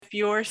if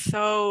you're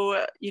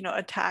so,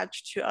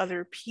 attached to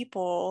other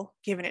people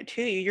giving it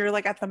to you, you're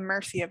like at the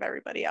mercy of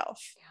everybody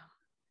else.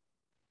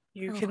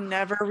 Yeah. You can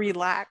never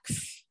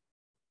relax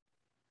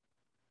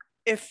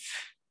if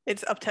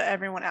it's up to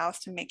everyone else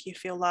to make you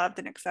feel loved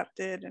and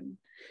accepted and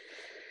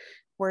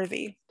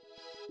worthy.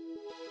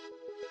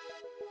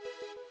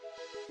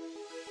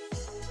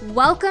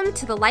 Welcome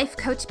to the Life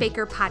Coach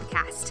Baker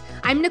podcast.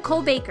 I'm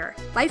Nicole Baker,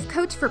 life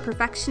coach for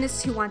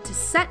perfectionists who want to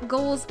set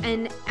goals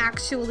and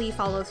actually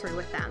follow through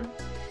with them.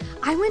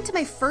 I went to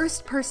my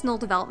first personal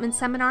development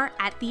seminar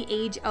at the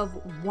age of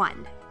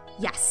 1.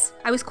 Yes,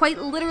 I was quite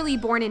literally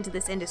born into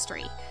this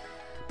industry.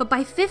 But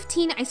by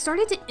 15, I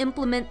started to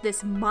implement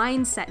this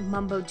mindset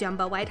mumbo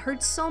jumbo I'd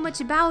heard so much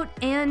about,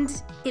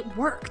 and it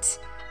worked.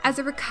 As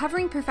a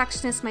recovering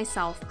perfectionist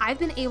myself, I've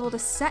been able to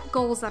set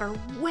goals that are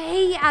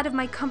way out of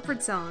my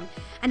comfort zone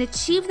and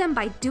achieve them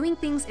by doing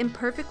things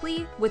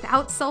imperfectly,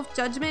 without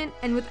self-judgment,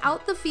 and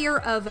without the fear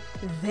of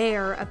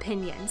their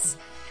opinions.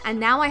 And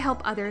now I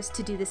help others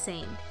to do the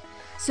same.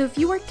 So if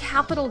you are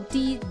capital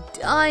D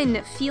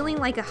done feeling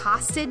like a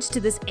hostage to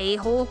this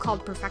a-hole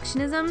called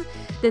perfectionism,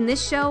 then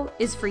this show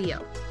is for you.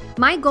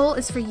 My goal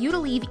is for you to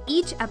leave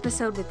each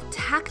episode with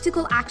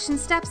tactical action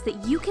steps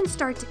that you can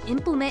start to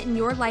implement in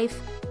your life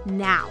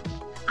now.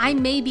 I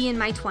may be in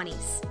my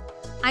 20s.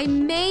 I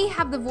may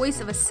have the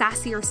voice of a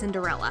sassier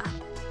Cinderella,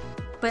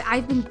 but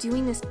I've been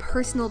doing this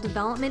personal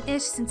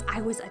development-ish since I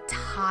was a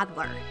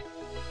toddler.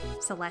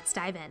 So let's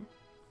dive in.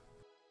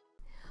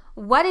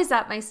 What is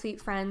up, my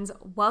sweet friends?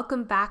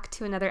 Welcome back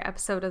to another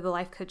episode of the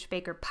Life Coach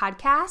Baker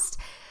podcast.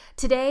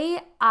 Today,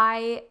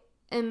 I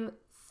am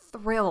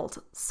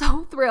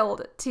so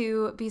thrilled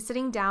to be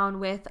sitting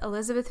down with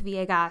Elizabeth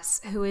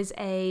Villegas, who is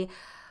a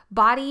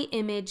body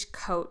image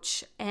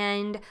coach.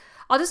 And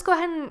I'll just go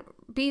ahead and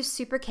be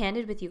super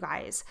candid with you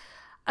guys.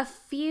 A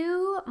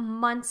few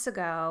months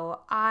ago,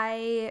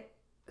 I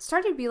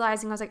started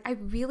realizing I was like, I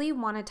really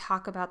want to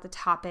talk about the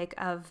topic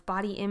of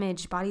body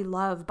image, body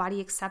love,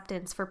 body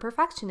acceptance for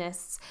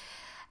perfectionists.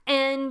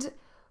 And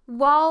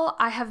while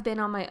I have been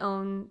on my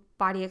own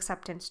body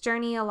acceptance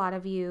journey, a lot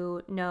of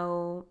you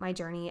know my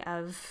journey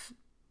of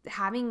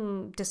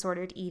having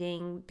disordered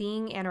eating,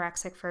 being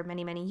anorexic for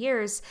many, many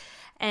years,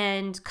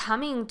 and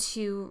coming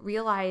to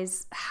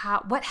realize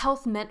what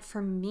health meant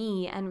for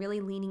me and really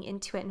leaning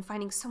into it and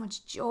finding so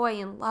much joy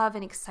and love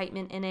and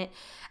excitement in it.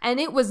 And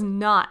it was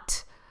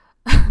not,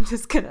 I'm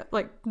just gonna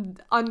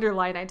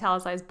underline,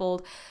 italicize,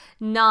 bold,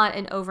 not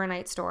an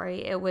overnight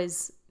story. It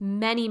was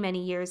many,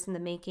 many years in the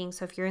making.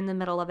 So if you're in the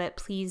middle of it,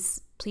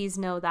 please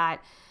know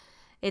that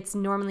it's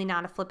normally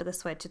not a flip of the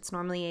switch. It's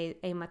normally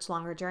a much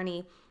longer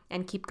journey,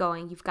 and keep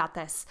going. You've got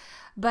this.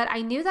 But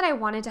I knew that I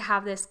wanted to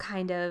have this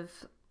kind of,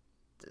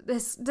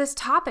 this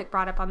topic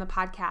brought up on the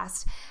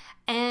podcast.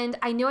 And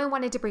I knew I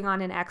wanted to bring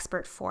on an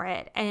expert for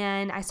it.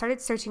 And I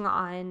started searching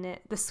on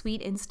the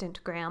Sweet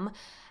Instagram,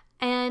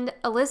 and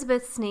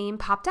Elizabeth's name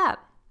popped up.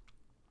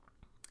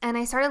 And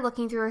I started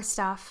looking through her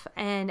stuff,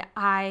 and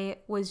I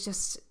was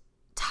just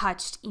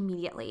touched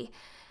immediately.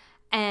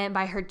 And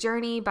by her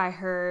journey, by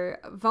her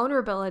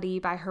vulnerability,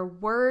 by her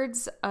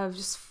words of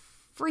just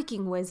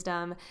freaking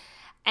wisdom.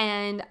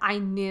 And I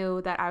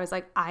knew that I was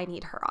like, I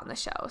need her on the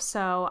show.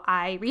 So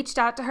I reached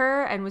out to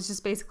her and was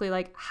just basically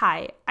like,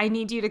 hi, I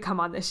need you to come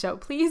on this show,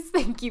 please.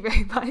 Thank you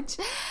very much.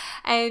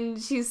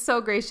 And she's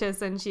so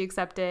gracious, and she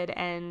accepted,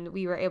 and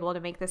we were able to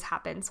make this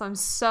happen. So I'm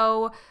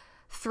so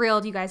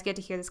thrilled you guys get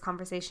to hear this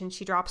conversation.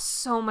 She drops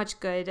so much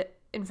good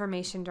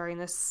information during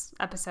this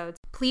episode.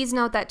 Please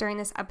note that during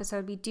this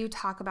episode, we do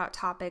talk about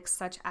topics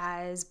such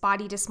as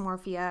body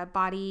dysmorphia,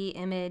 body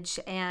image,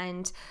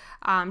 and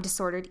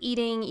disordered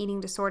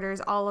eating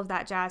disorders, all of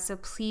that jazz. So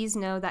please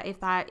know that if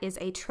that is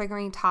a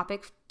triggering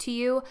topic to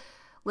you,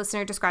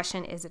 listener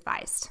discretion is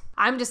advised.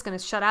 I'm just going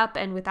to shut up,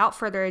 and without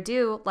further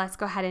ado, let's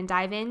go ahead and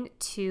dive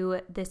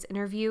into this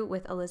interview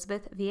with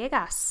Elizabeth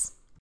Villegas.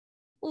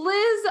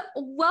 Liz,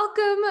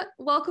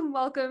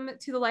 welcome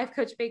to the Life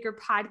Coach Baker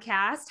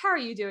podcast. How are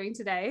you doing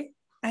today?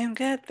 I'm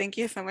good. Thank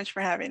you so much for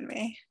having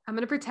me. I'm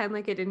going to pretend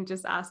like I didn't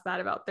just ask that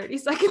about 30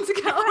 seconds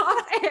ago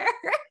off air.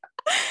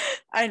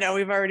 I know,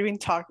 we've already been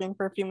talking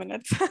for a few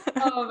minutes.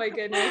 Oh my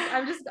goodness.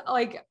 I'm just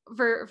like,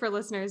 for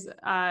listeners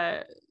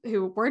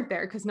who weren't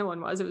there, because no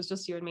one was, it was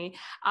just you and me.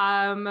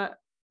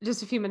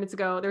 Just a few minutes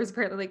ago, there was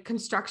apparently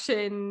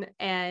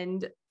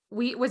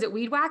was it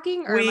weed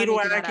whacking? Or weed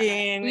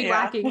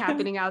whacking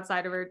happening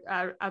outside of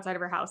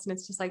her house. And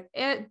it's just like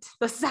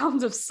the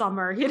sounds of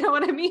summer. You know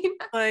what I mean?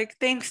 Like,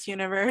 thanks,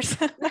 universe.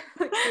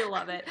 I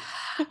love it.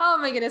 Oh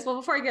my goodness. Well,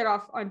 before I get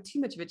off on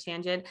too much of a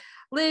tangent,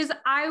 Liz,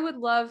 I would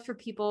love for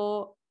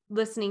people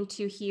listening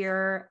to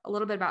hear a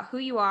little bit about who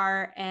you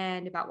are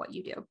and about what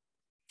you do.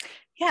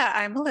 Yeah,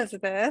 I'm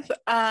Elizabeth.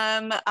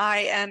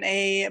 I am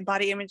a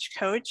body image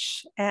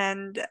coach,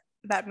 and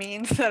that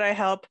means that I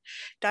help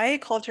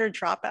diet culture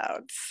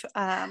dropouts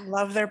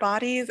love their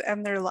bodies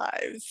and their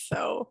lives.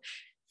 So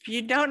if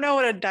you don't know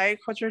what a diet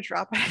culture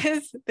dropout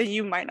is, then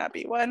you might not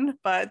be one.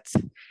 But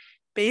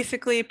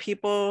basically,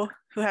 people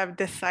who have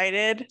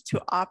decided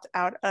to opt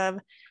out of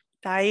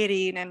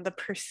dieting and the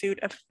pursuit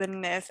of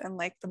thinness and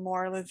like the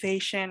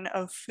moralization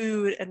of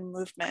food and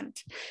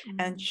movement,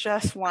 and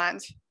just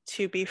want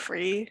to be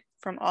free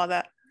from all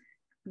that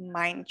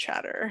mind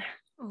chatter.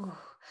 Ooh.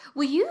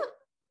 Will you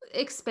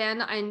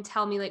expand and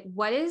tell me, like,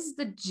 what is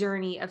the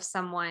journey of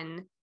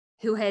someone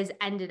who has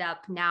ended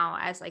up now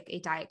as like a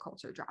diet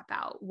culture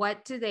dropout?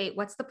 What's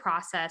the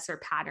process or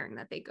pattern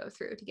that they go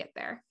through to get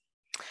there?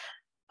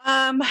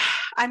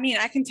 I mean,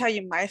 I can tell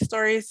you my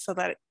stories so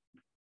that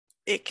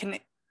it can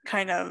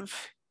kind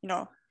of,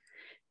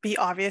 be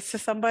obvious to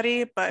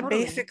somebody, but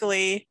Totally.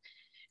 basically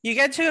you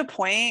get to a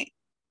point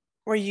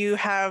where you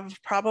have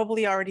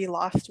probably already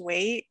lost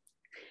weight,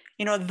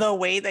 the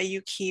weight that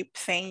you keep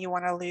saying you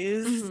want to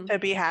lose to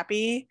be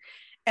happy.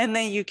 And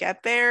then you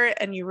get there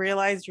and you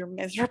realize you're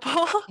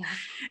miserable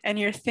and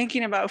you're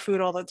thinking about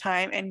food all the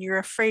time and you're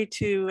afraid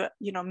to,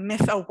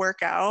 miss a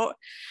workout.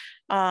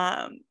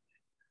 And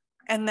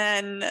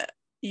then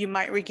you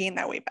might regain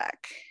that weight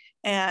back.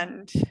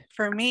 And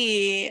for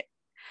me,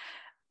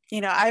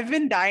 I've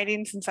been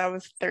dieting since I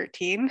was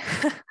 13.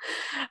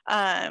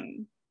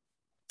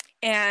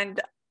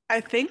 And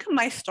I think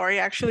my story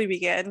actually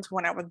begins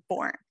when I was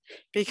born,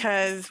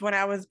 because when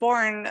I was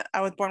born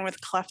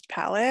with cleft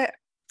palate.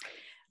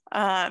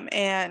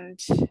 And,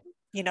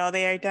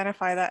 they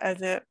identify that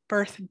as a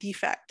birth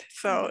defect.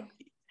 So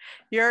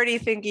you're already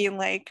thinking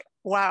like,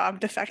 wow, I'm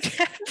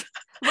defective.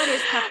 What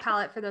is cleft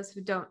palate for those who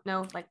don't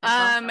know? Like,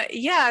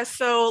 yeah.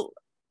 So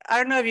I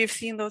don't know if you've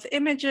seen those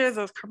images,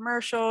 those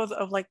commercials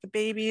of like the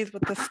babies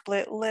with the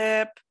split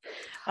lip.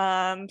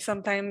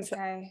 Sometimes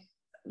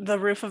the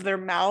roof of their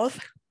mouth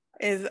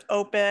is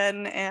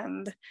open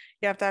and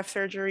you have to have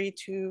surgery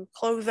to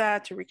close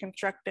that, to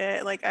reconstruct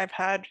it. Like I've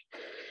had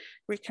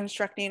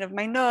reconstructing of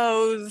my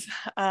nose.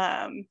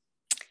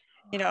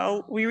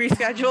 We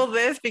rescheduled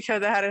this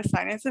because I had a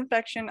sinus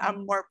infection.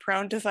 I'm more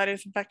prone to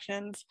sinus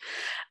infections.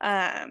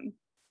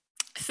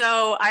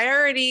 So I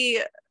already,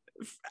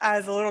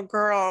 as a little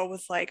girl,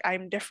 was like,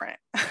 I'm different.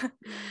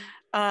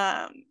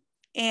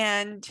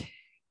 And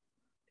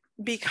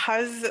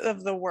because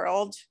of the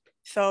world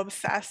so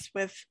obsessed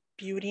with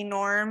beauty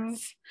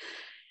norms,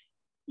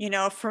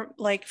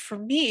 for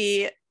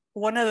me,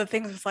 one of the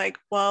things was like,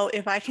 well,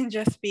 if I can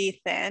just be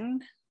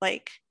thin,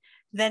 like,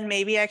 then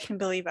maybe I can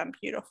believe I'm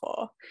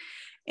beautiful.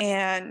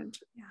 And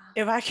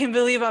if I can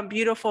believe I'm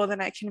beautiful,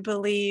 then I can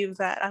believe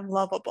that I'm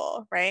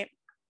lovable, right?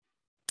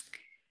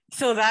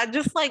 So that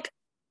just like,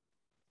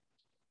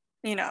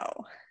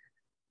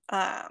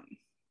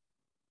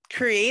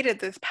 created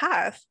this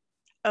path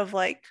of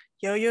like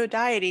yo-yo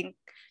dieting,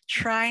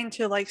 trying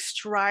to like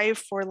strive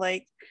for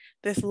like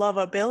this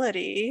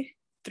lovability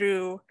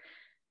through,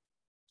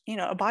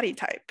 a body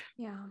type.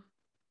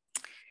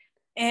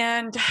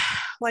 And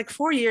like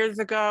 4 years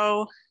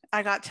ago,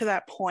 I got to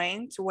that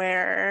point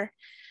where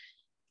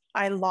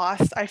I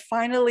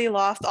finally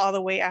lost all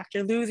the weight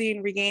after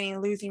losing,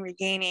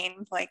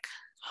 regaining, like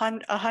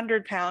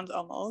 100 pounds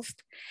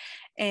almost.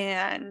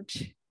 And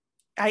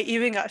I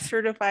even got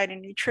certified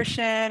in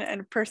nutrition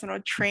and personal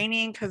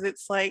training, because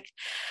it's like,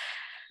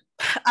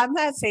 I'm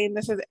not saying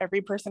this is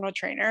every personal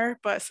trainer,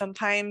 but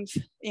sometimes,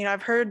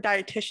 I've heard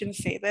dietitians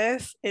say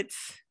this.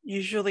 It's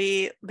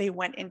usually they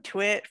went into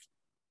it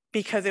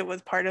because it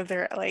was part of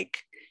their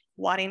like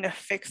wanting to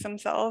fix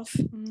themselves.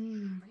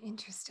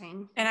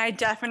 Interesting. And I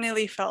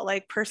definitely felt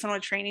like personal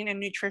training and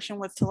nutrition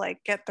was to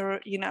like get the,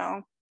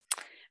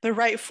 the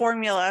right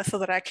formula so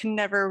that I can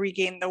never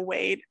regain the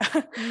weight.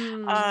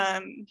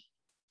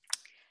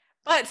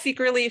 But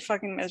secretly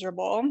fucking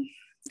miserable.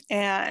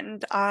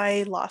 And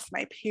I lost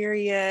my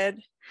period.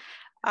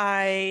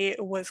 I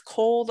was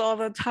cold all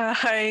the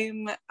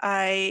time.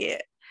 I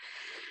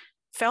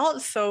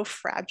felt so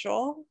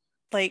fragile.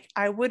 Like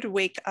I would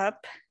wake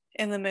up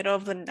in the middle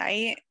of the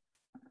night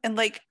and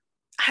like,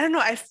 I don't know,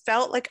 I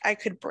felt like I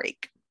could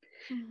break.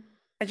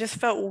 I just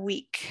felt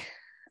weak.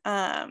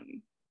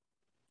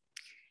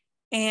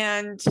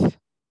 And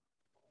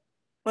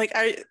like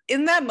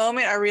in that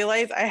moment, I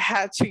realized I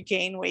had to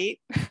gain weight.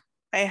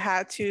 I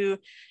had to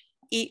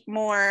eat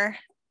more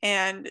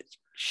and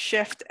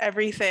shift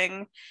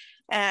everything.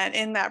 And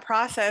in that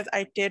process,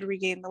 I did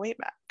regain the weight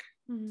back.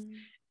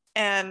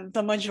 And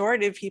the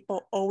majority of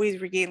people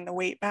always regain the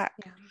weight back.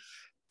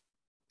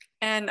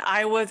 And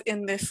I was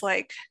in this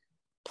like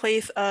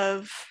place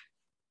of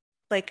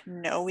like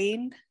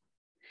knowing,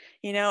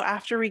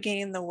 after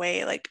regaining the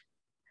weight, like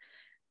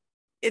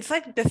it's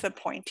like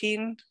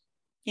disappointing.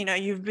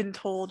 You've been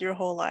told your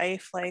whole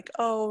life, like,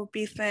 oh,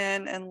 be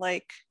thin and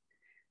like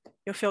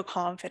you'll feel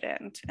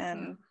confident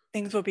and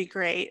things will be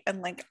great.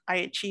 And like I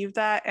achieved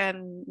that,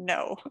 and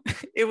no,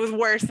 it was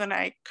worse than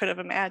I could have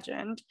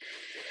imagined.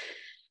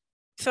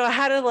 So I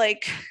had to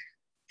like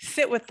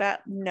sit with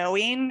that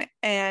knowing,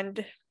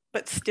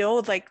 but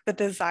still like the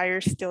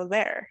desire's still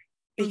there,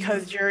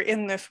 because you're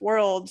in this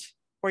world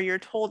where you're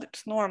told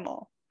it's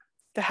normal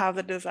to have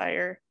the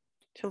desire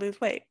to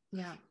lose weight.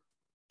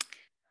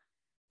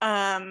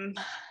 And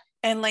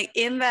like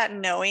in that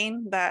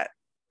knowing that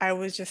I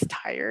was just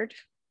tired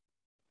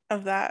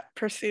of that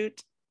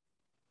pursuit,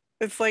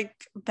 it's like,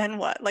 then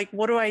what? Like,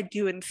 what do I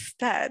do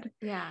instead?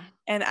 Yeah.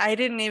 And I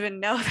didn't even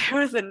know there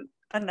was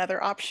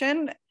another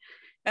option.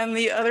 And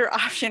the other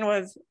option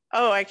was,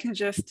 oh, I can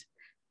just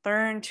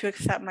learn to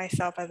accept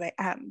myself as I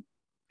am.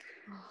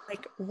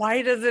 Like,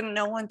 why doesn't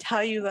no one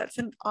tell you that's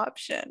an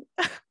option?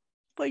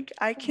 Like,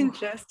 I can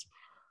just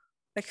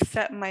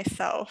accept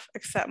myself,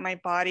 accept my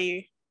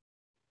body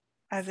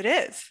as it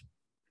is.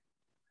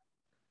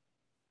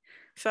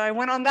 So I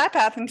went on that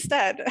path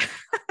instead.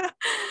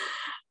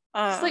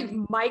 Just like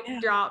mic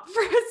drop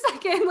for a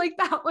second. Like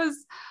that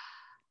was,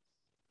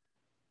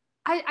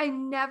 I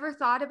never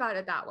thought about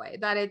it that way.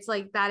 That it's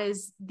like, that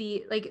is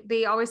the, like,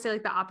 they always say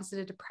like the opposite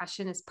of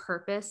depression is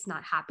purpose,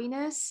 not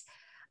happiness.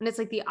 And it's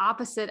like the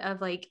opposite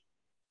of like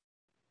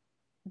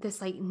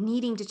this, like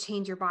needing to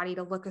change your body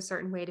to look a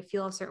certain way, to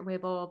feel a certain way,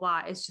 blah,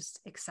 blah, blah, is just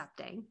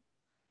accepting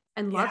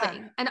and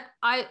loving. And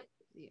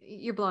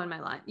you're blowing my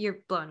line. You're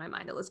blowing my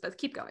mind, Elizabeth.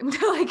 Keep going.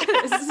 Like,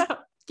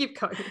 keep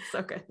going. It's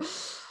so good.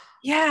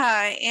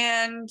 Yeah.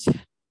 And,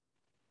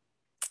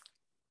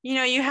 you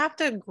know, you have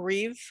to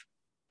grieve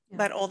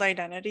that old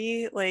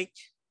identity. Like,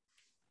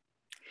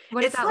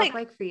 what does that look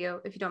like for you,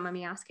 if you don't mind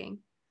me asking?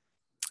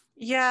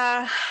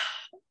 Yeah.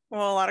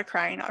 Well, a lot of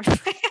crying,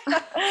 obviously.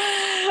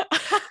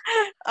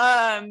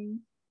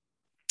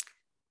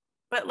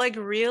 But like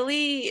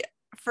really,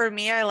 for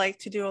me, I like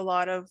to do a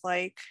lot of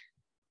like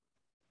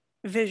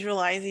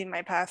visualizing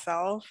my past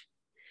self,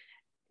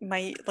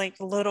 my like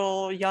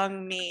little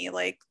young me,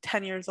 like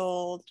 10 years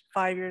old,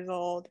 5 years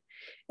old,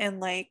 and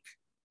like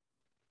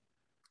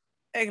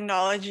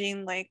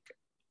acknowledging like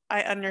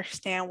I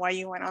understand why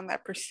you went on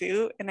that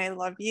pursuit and I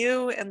love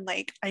you, and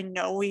like I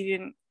know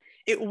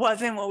it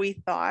wasn't what we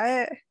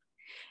thought,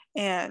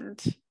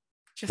 and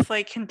just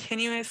like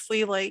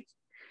continuously like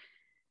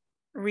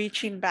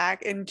reaching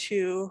back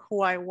into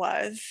who I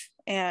was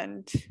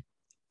and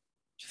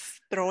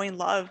just throwing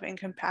love and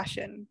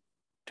compassion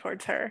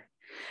towards her.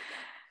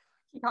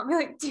 You got me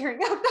like tearing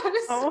up. I'm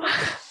just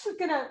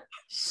gonna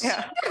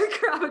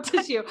grab a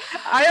tissue.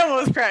 I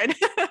almost cried.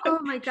 Oh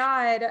my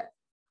God.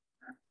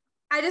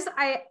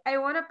 I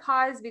want to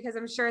pause because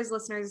I'm sure as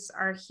listeners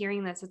are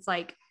hearing this, it's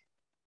like,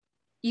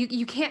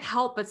 you can't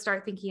help but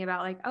start thinking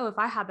about like, oh, if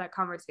I had that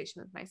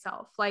conversation with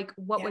myself, like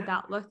what would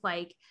that look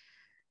like?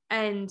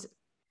 And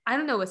I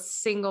don't know a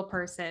single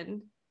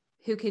person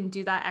who can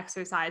do that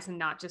exercise and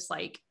not just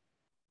like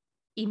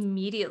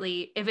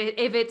immediately, if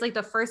it's like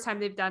the first time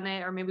they've done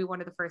it, or maybe one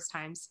of the first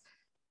times,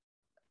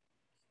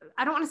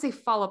 I don't want to say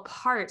fall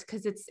apart,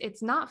 because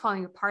it's not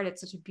falling apart.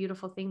 It's such a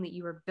beautiful thing that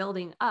you were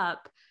building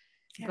up,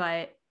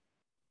 but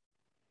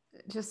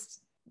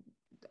just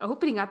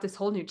opening up this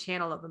whole new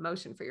channel of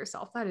emotion for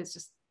yourself, that is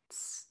just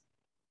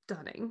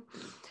stunning.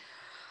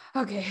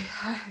 Okay,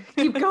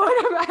 keep going.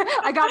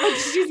 I got my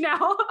tissues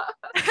now.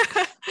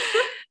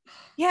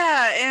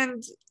 Yeah,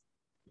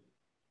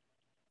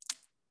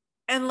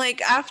 and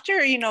like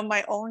after, you know,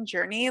 my own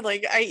journey,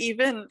 like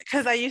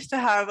because I used to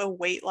have a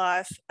weight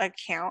loss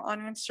account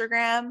on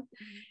Instagram,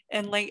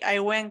 and like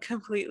I went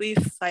completely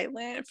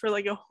silent for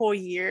like a whole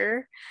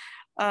year.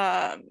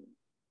 Because,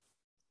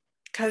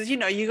 you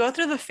know, you go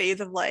through the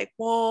phase of like,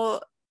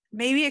 well,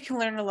 maybe I can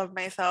learn to love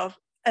myself,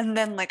 and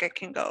then like I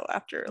can go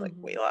after like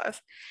weight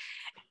loss.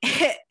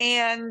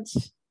 And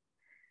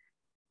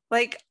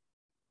like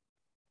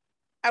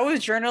I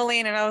was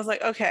journaling and I was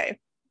like, okay,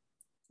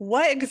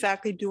 what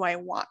exactly do I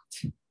want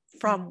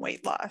from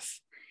weight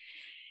loss?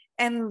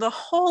 And the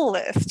whole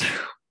list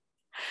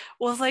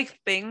was like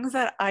things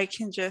that I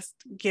can just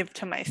give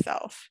to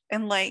myself.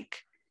 And like,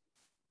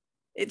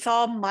 it's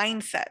all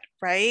mindset,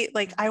 right?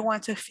 Like, I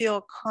want to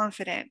feel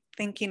confident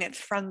thinking it's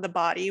from the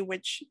body,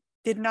 which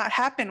did not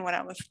happen when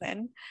I was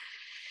thin.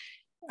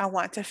 I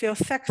want to feel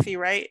sexy,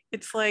 right?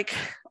 It's like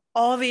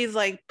all these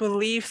like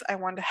beliefs I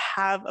want to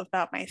have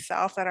about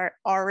myself that are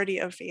already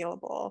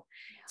available.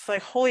 It's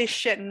like, holy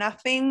shit,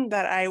 nothing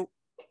that I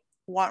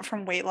want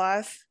from weight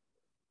loss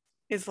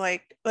is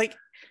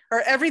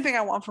or everything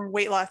I want from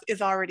weight loss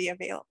is already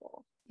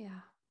available. Yeah.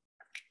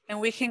 And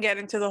we can get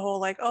into the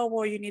whole like, oh,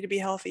 well, you need to be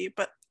healthy.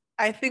 But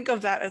I think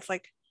of that as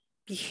like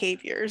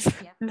behaviors,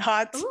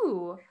 not.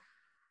 Ooh,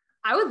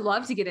 I would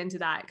love to get into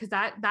that, because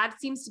that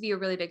seems to be a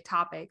really big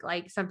topic.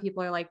 Like some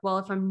people are like, well,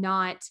 if I'm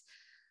not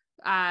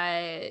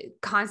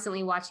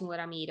constantly watching what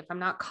I'm eat, if I'm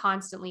not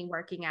constantly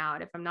working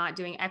out, if I'm not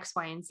doing X,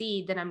 Y, and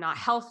Z, then I'm not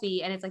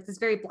healthy. And it's like this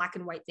very black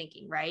and white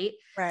thinking, right?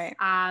 Right.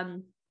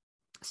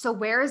 So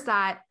where is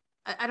that?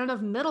 I don't know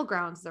if middle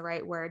ground is the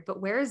right word,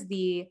 but where is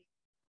the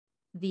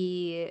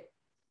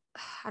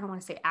I don't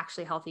want to say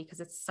actually healthy, because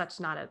it's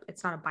not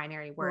a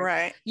binary word.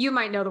 Right. You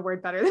might know the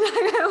word better than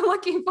I'm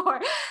looking for,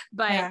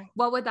 but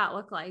what would that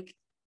look like?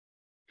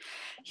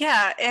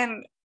 Yeah.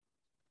 And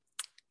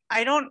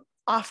I don't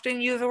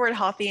often use the word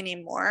healthy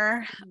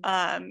anymore.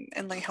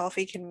 And like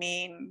healthy can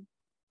mean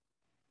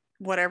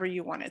whatever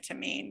you want it to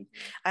mean.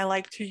 I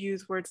like to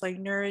use words like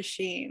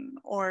nourishing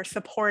or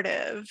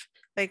supportive.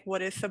 Like,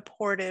 what is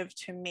supportive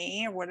to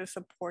me, or what is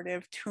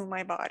supportive to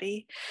my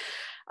body?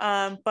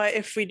 But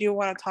if we do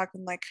want to talk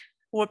in like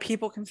what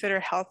people consider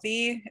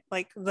healthy,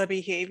 like the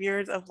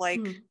behaviors of like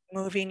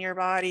moving your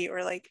body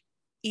or like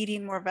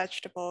eating more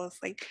vegetables.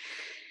 Like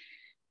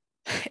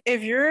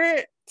if you're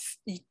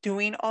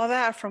doing all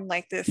that from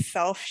like this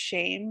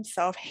self-shame,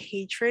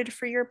 self-hatred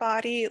for your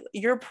body,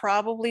 you're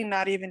probably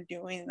not even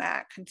doing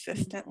that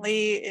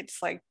consistently.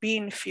 It's like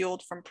being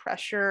fueled from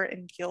pressure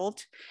and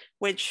guilt,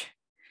 which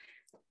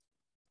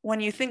when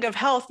you think of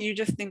health, you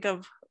just think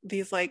of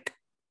these like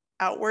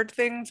outward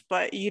things,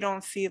 but you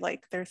don't see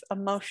like there's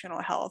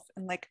emotional health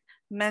and like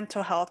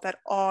mental health that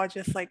all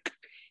just like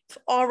it's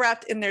all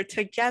wrapped in there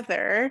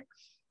together.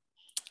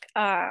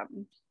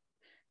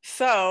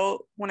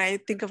 So when I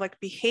think of like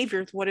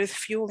behaviors, what is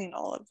fueling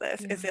all of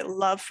this? Is it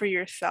love for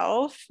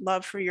yourself,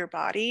 love for your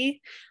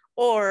body,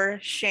 or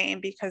shame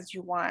because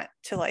you want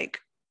to like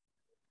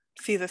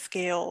see the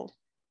scale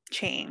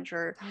change,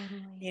 or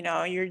you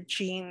know, your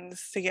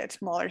jeans to get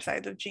smaller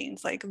size of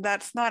jeans? Like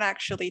that's not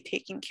actually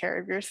taking care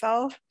of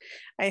yourself.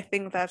 I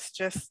think that's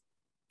just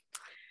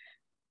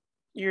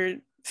you're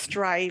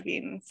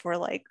striving for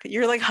like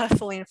you're like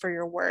hustling for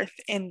your worth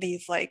in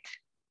these like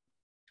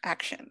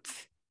actions.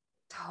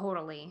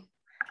 Totally.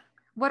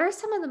 What are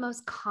some of the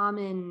most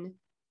common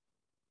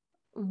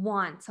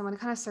wants? I want to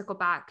kind of circle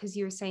back because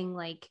you were saying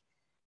like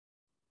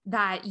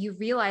that you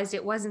realized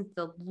it wasn't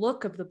the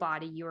look of the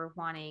body you were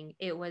wanting,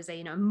 it was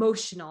an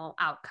emotional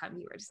outcome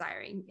you were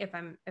desiring. If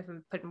I'm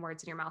putting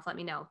words in your mouth, let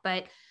me know.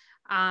 But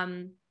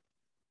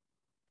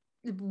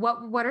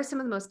what are some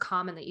of the most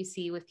common that you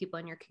see with people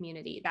in your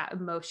community, that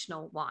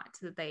emotional want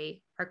that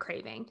they are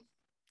craving?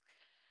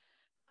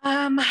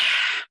 I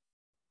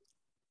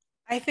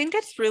think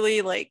it's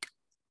really like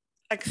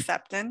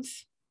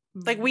acceptance.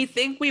 Like we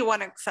think we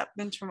want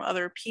acceptance from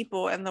other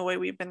people, and the way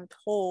we've been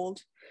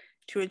told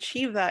to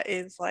achieve that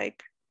is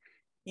like,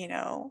 you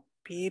know,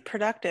 be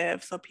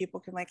productive so people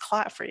can like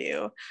clap for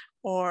you,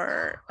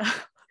 or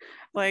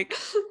like,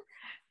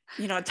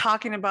 you know,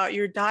 talking about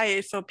your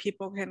diet so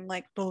people can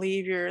like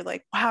believe you're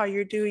like, wow,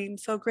 you're doing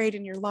so great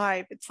in your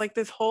life. It's like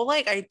this whole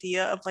like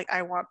idea of like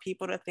I want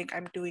people to think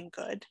I'm doing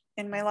good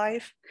in my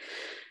life.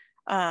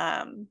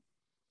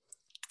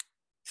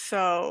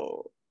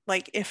 So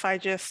like if I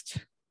just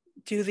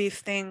do these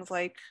things,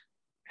 like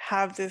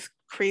have this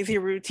crazy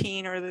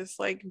routine or this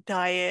like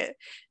diet,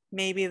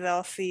 maybe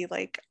they'll see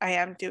like I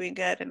am doing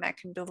good and I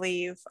can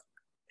believe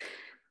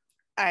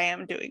I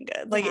am doing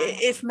good. Like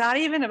it's not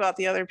even about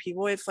the other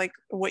people, it's like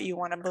what you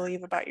want to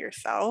believe about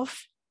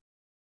yourself.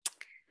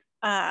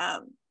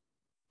 And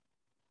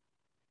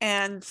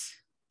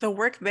the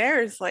work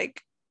there is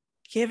like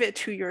give it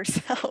to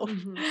yourself.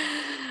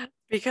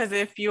 Because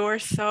if you're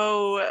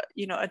so,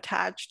 you know,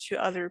 attached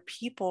to other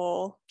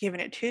people giving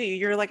it to you,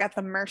 you're like at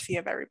the mercy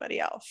of everybody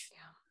else.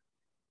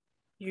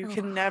 You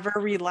can never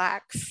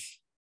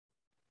relax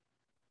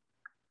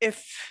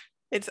if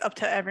it's up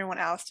to everyone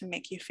else to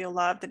make you feel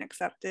loved and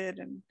accepted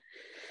and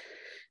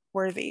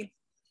worthy.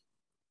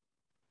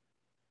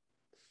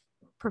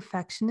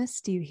 Perfectionists,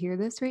 do you hear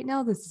this right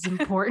now? This is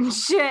important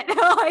shit.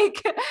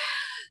 Like,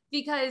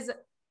 because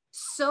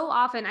so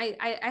often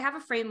I have a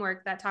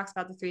framework that talks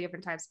about the 3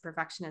 different types of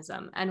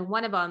perfectionism. And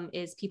one of them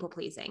is people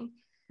pleasing.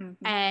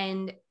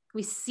 And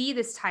we see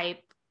this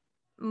type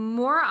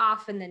more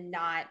often than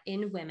not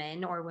in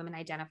women or women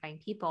identifying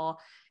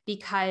people,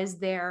 because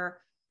they're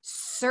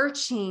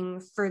searching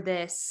for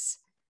this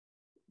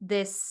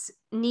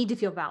need to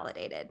feel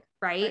validated,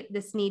 right?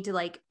 This need to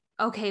like,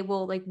 okay,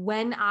 well, like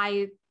when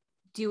I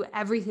do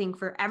everything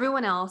for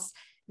everyone else,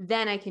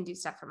 then I can do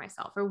stuff for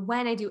myself. Or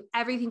when I do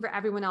everything for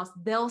everyone else,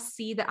 they'll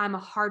see that I'm a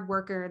hard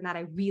worker and that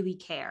I really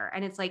care.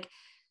 And it's like,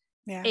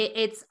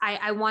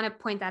 I want to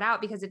point that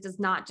out because it does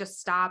not just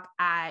stop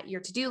at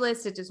your to-do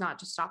list. It does not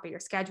just stop at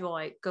your schedule.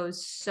 It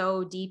goes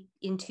so deep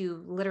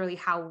into literally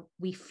how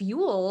we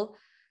fuel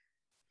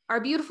our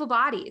beautiful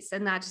bodies.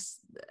 And that just,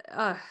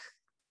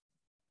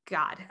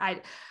 God,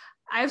 I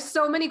have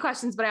so many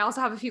questions, but I also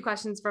have a few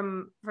questions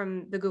from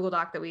the Google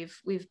Doc that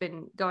we've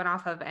been going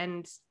off of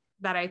and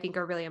that I think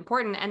are really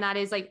important. And that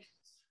is like,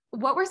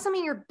 what were some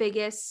of your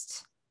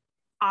biggest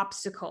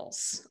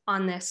obstacles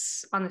on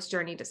this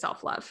journey to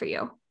self-love for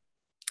you?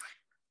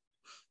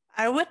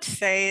 I would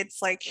say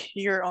it's like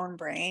your own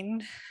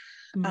brain.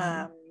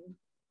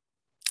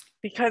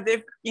 Because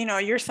if, you know,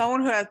 you're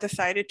someone who has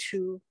decided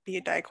to be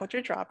a diet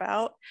culture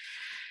dropout,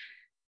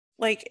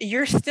 like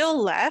you're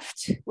still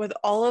left with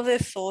all of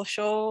this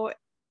social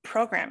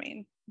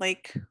programming.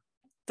 Like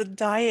the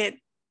diet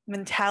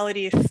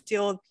mentality is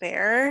still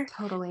there.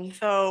 Totally.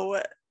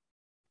 So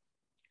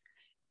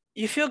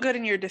you feel good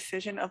in your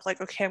decision of like,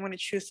 okay, I'm going to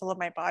choose to love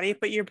my body,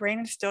 but your brain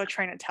is still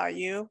trying to tell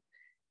you,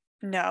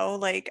 no,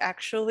 like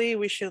actually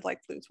we should like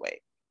lose weight.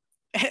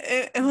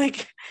 And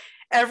like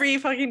every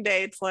fucking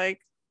day it's like,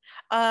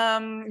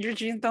 your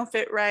jeans don't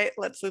fit right,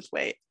 let's lose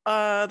weight.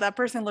 That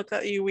person looked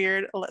at you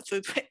weird, let's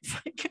lose weight. It's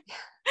like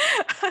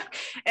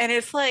and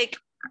it's like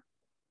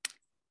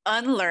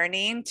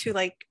unlearning to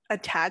like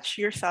attach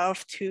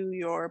yourself to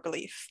your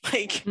beliefs.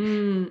 Like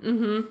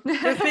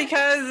just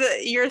because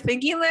you're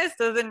thinking this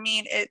doesn't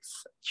mean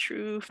it's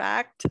true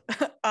fact.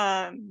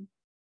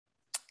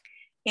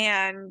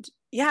 And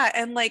yeah,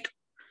 and like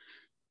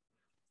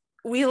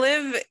we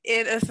live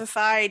in a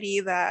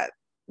society that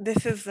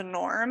this is the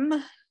norm.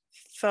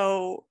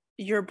 So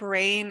your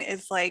brain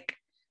is like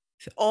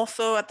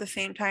also at the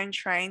same time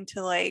trying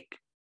to like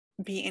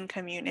be in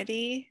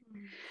community.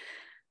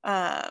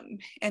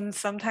 And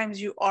sometimes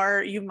you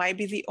might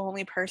be the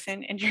only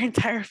person in your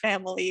entire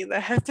family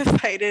that has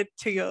decided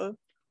to go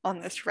on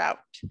this route.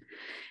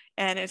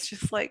 And it's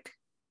just like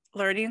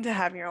learning to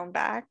have your own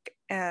back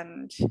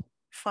and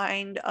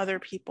find other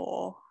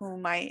people who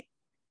might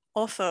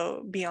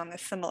also be on a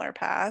similar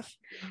path,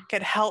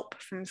 get help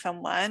from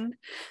someone.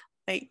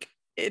 Like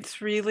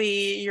it's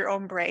really your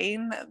own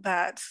brain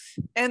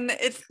and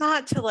it's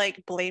not to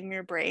like blame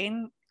your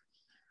brain.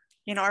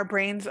 You know, our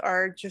brains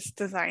are just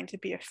designed to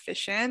be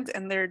efficient,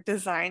 and they're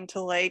designed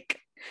to like,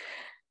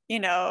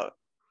 you know,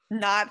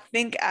 not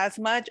think as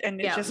much,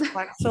 and it just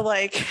wants to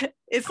like,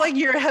 it's like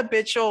your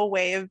habitual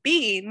way of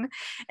being,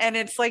 and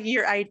it's like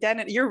your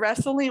identity, you're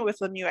wrestling with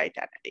a new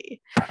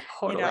identity.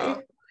 Totally.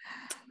 You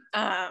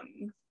know?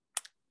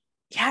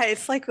 Yeah,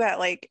 it's like that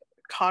like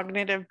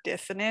cognitive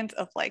dissonance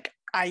of like,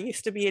 I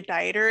used to be a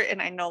dieter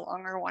and I no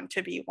longer want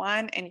to be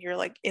one, and you're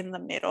like in the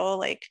middle,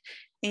 like,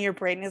 and your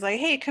brain is like,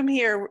 hey, come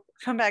here,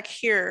 come back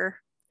here,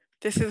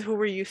 this is who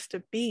we're used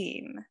to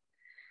being.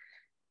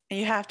 And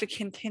you have to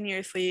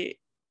continuously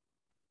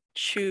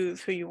choose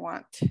who you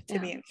want to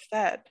be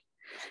instead.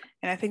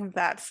 And I think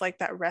that's like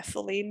that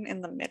wrestling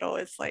in the middle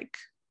is like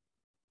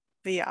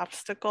the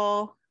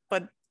obstacle,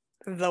 but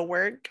the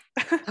work.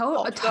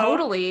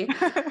 Totally.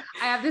 I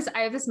have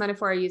this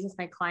metaphor I use with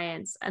my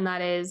clients, and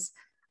that is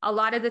a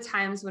lot of the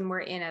times when we're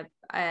in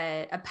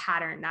a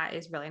pattern that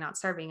is really not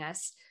serving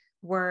us,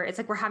 it's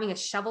like we're having a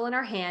shovel in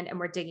our hand and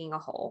we're digging a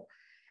hole.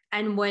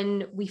 And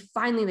when we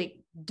finally, like,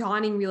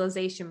 dawning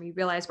realization, we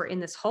realize we're in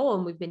this hole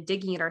and we've been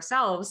digging it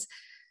ourselves.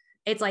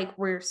 It's like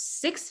we're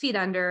 6 feet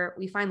under,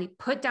 we finally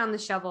put down the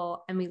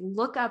shovel and we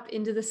look up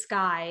into the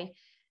sky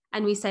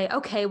and we say,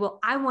 okay, well,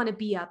 I want to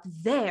be up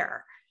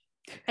there.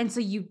 And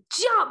so you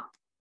jump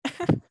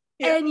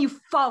and you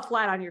fall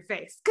flat on your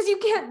face because you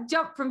can't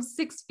jump from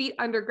 6 feet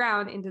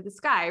underground into the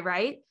sky,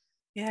 right?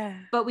 Yeah.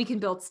 But we can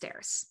build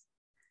stairs.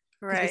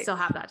 Right. We still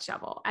have that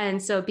shovel.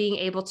 And so being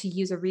able to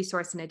use a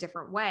resource in a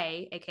different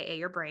way, AKA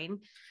your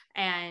brain,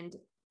 and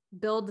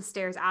build the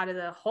stairs out of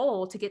the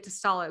hole to get to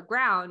solid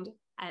ground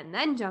and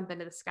then jump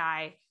into the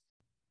sky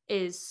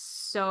is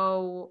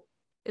so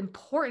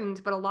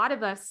important. But a lot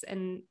of us,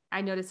 and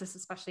I notice this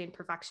especially in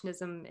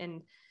perfectionism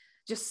and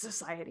just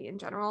society in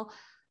general,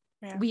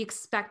 we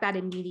expect that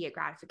immediate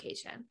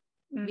gratification.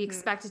 Mm-hmm. We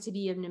expect it to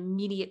be an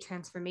immediate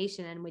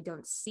transformation, and we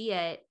don't see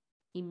it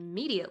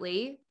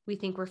immediately. We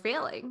think we're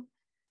failing.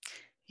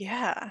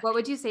 Yeah. What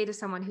would you say to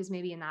someone who's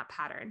maybe in that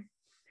pattern?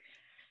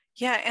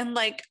 Yeah. And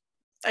like,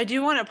 I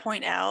do want to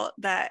point out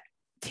that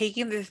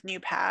taking this new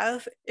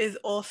path is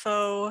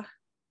also,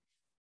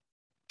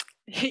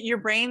 your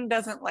brain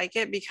doesn't like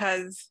it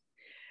because,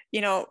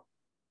 you know,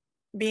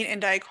 being in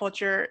diet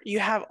culture, you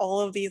have all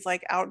of these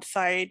like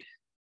outside,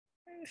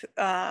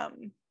 like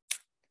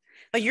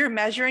you're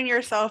measuring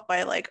yourself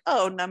by like,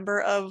 oh, number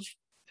of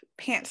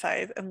pant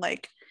size and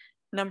like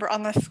number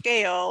on the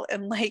scale,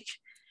 and like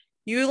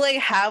you like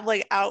have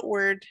like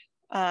outward,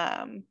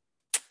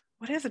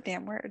 what is a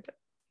damn word?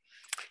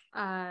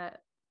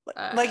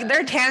 Like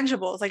they're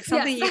tangibles, like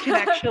something you can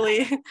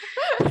actually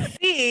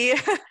see.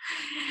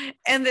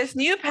 And this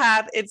new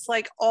path, it's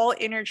like all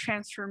inner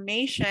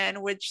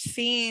transformation, which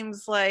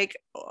seems like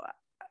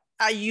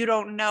you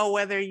don't know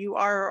whether you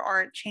are or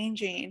aren't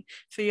changing.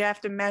 So you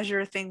have to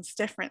measure things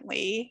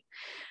differently.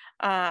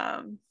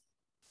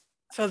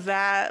 So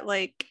that,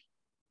 like,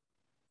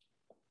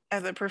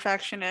 as a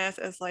perfectionist,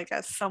 as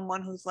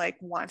someone who's like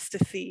wants to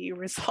see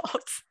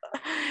results,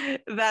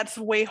 that's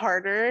way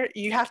harder.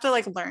 You have to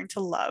like learn to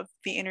love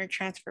the inner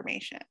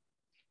transformation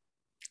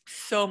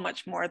so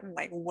much more than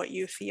like what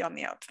you see on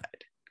the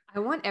outside. I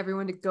want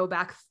everyone to go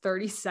back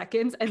 30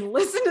 seconds and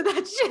listen to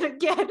that shit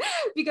again,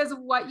 because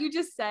what you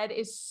just said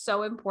is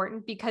so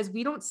important, because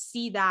we don't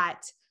see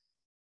that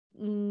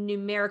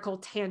numerical,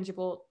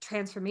 tangible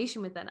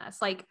transformation within us.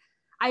 Like,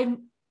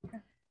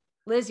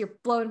 Liz, you're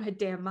blowing my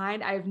damn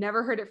mind. I've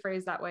never heard it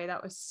phrased that way.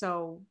 That was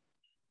so,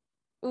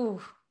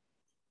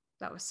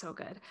 that was so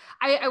good.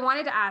 I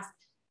wanted to ask,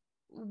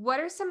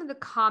 what are some of the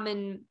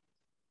common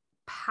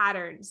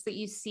patterns that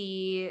you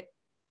see,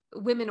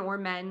 women or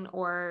men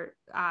or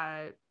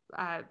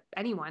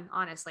anyone,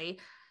 honestly,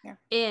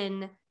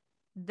 in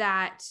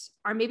that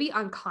are maybe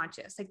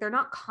unconscious? Like, they're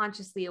not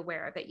consciously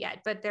aware of it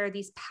yet, but there are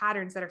these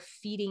patterns that are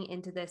feeding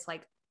into this,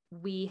 like,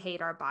 we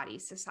hate our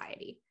bodies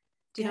society.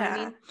 Do you know what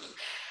I mean?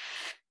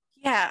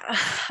 Yeah.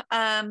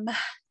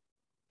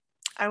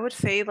 I would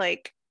say,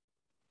 like,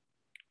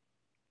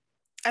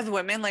 as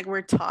women, like,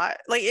 we're taught,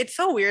 like, it's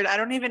so weird. I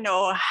don't even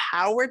know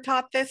how we're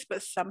taught this,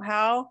 but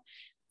somehow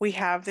we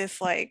have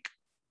this like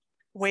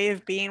way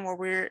of being where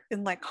we're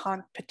in like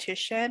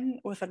competition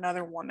with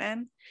another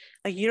woman.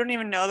 Like, you don't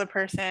even know the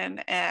person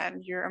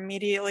and you're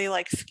immediately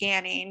like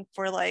scanning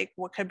for like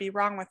what could be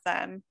wrong with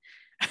them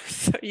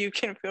so you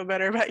can feel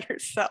better about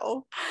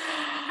yourself.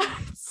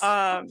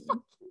 Um,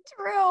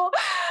 True.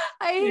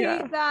 I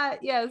hate that.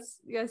 Yes.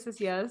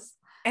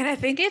 And I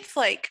think it's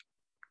like,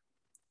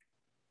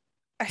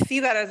 I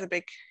see that as a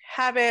big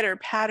habit or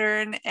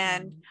pattern.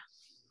 And,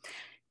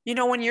 you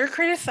know, when you're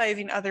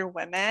criticizing other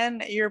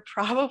women, you're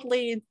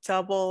probably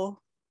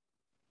double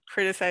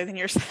criticizing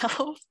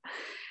yourself.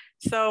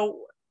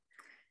 So,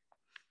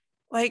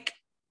 like,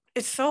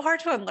 it's so hard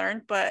to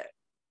unlearn, but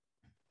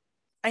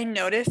I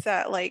notice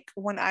that, like,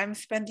 when I'm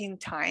spending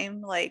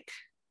time, like,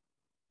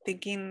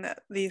 thinking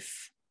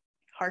these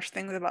harsh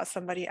things about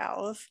somebody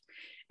else,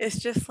 it's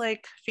just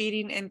like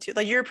feeding into,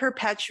 like, you're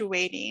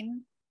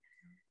perpetuating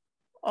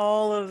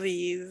all of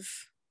these,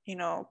 you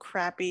know,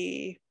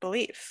 crappy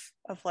beliefs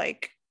of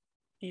like,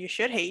 you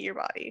should hate your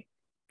body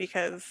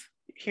because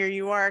here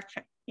you are,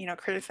 you know,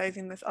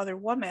 criticizing this other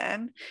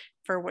woman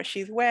for what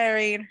she's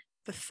wearing,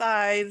 the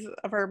size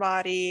of her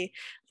body.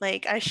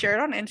 Like, I shared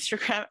on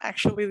Instagram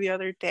actually the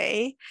other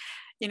day,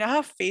 you know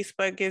how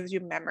Facebook gives you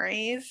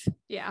memories?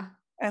 Yeah.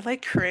 I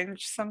like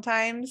cringe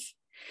sometimes.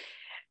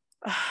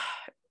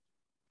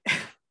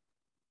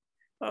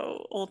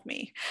 Oh, old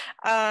me.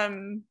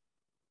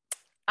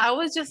 I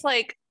was just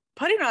like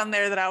putting on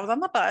there that I was on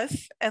the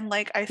bus and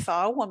like I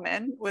saw a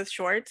woman with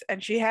shorts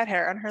and she had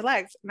hair on her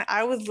legs. And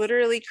I was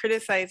literally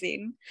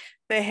criticizing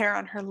the hair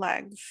on her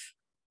legs.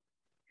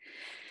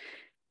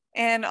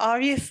 And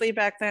obviously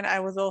back then I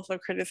was also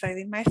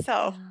criticizing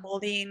myself,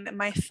 holding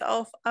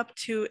myself up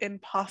to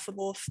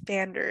impossible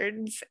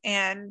standards.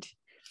 And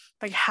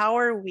like, how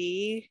are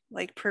we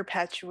like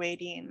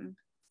perpetuating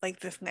like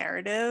this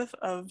narrative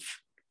of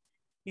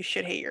you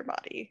should hate your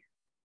body?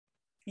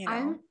 You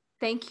know?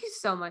 Thank you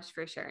so much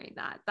for sharing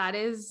that. That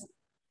is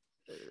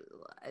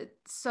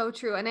so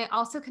true. And I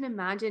also can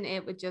imagine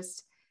it would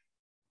just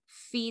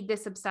feed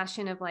this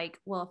obsession of like,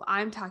 well, if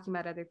I'm talking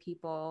about other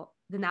people,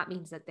 then that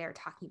means that they're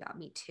talking about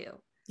me too.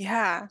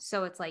 Yeah.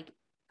 So it's like,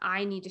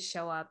 I need to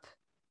show up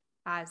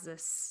as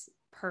this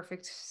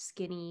perfect,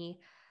 skinny,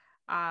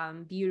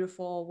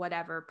 beautiful,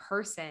 whatever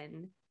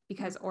person,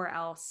 because, or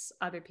else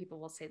other people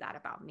will say that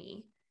about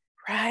me.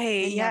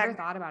 Right. I never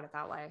thought about it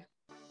that way.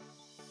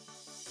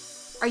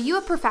 Are you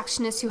a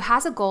perfectionist who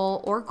has a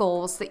goal or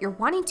goals that you're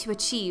wanting to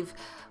achieve,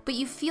 but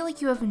you feel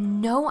like you have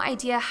no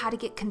idea how to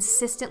get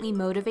consistently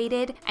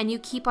motivated and you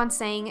keep on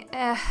saying,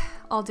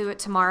 I'll do it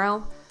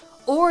tomorrow?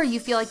 Or you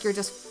feel like you're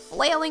just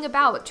flailing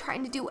about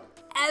trying to do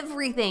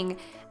everything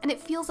and it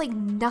feels like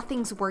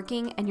nothing's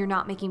working and you're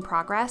not making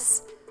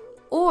progress?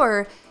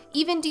 Or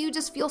even do you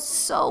just feel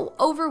so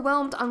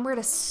overwhelmed on where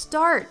to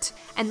start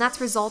and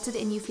that's resulted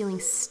in you feeling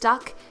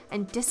stuck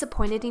and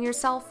disappointed in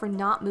yourself for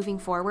not moving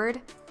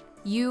forward?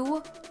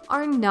 You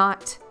are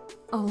not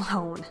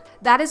alone.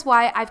 That is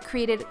why I've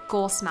created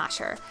Goal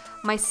Smasher,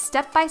 my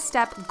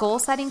step-by-step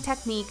goal-setting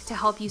technique to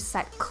help you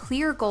set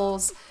clear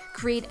goals,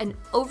 create an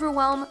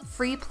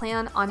overwhelm-free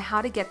plan on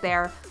how to get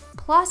there,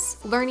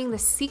 plus learning the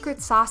secret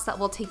sauce that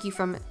will take you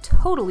from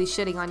totally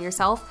shitting on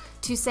yourself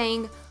to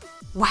saying,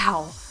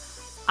 wow,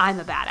 I'm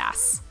a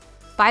badass.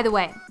 By the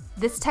way,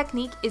 this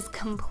technique is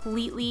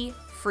completely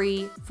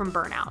free from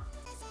burnout.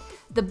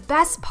 The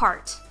best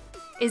part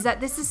is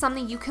that this is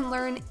something you can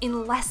learn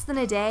in less than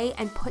a day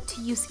and put to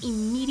use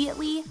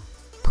immediately.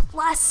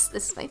 Plus,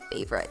 this is my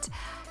favorite,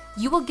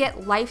 you will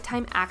get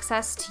lifetime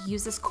access to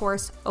use this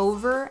course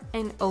over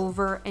and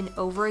over and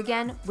over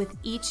again with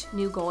each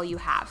new goal you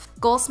have.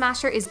 Goal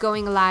Smasher is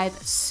going live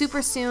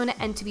super soon,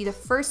 and to be the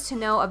first to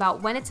know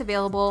about when it's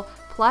available,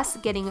 plus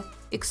getting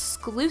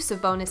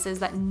exclusive bonuses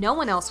that no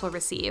one else will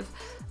receive,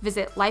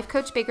 visit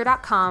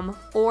lifecoachbaker.com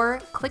or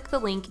click the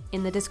link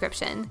in the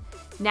description.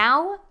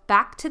 Now,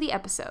 back to the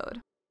episode.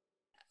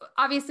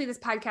 Obviously, this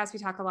podcast, we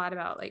talk a lot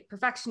about like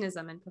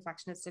perfectionism and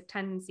perfectionistic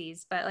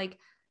tendencies, but like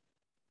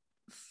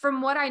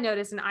from what I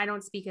noticed, and I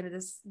don't speak into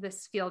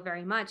this field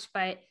very much,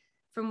 but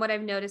from what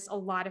I've noticed, a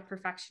lot of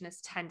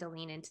perfectionists tend to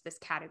lean into this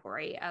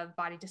category of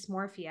body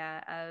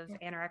dysmorphia, of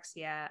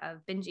anorexia,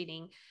 of binge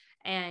eating.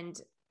 And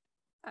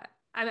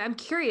I'm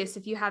curious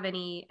if you have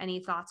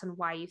any thoughts on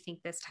why you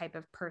think this type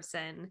of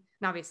person, and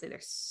obviously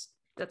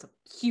that's a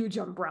huge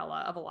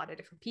umbrella of a lot of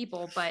different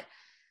people, but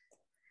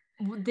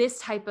this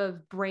type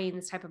of brain,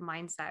 this type of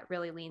mindset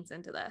really leans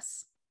into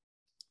this.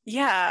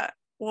 Yeah.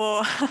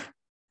 Well,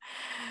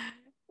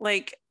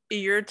 like,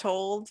 you're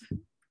told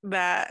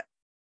that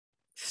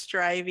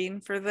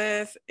striving for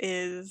this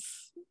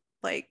is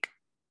like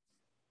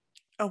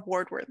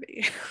award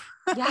worthy.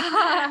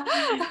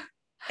 Yeah.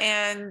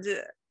 And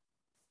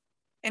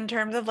in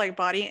terms of like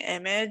body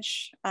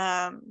image,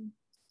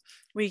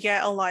 we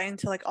get a lot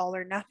into like all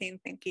or nothing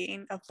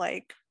thinking of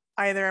like,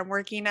 either I'm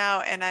working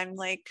out and I'm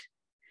like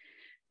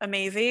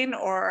amazing,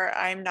 or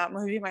I'm not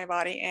moving my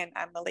body and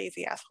I'm a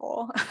lazy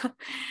asshole.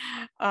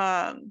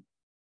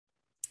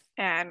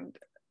 And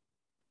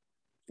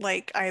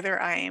like,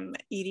 either I'm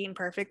eating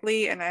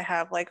perfectly and I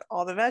have like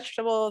all the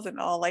vegetables and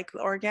all like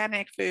the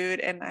organic food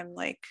and I'm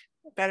like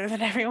better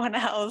than everyone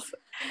else.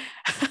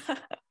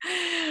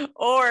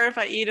 Or if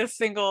I eat a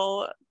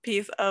single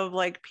piece of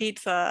like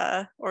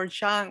pizza or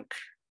junk,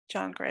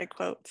 right,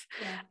 quotes,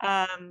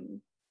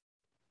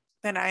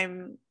 then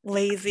I'm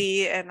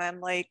lazy and I'm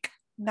like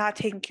not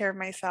taking care of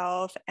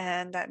myself.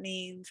 And that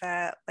means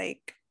that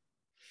like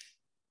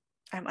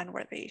I'm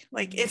unworthy.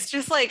 Like it's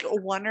just like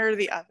one or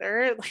the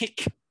other.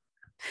 Like,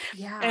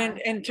 and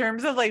in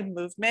terms of like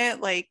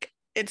movement, like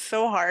it's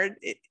so hard.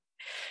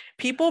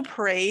 People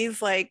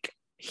praise like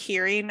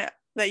hearing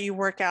that you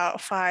work out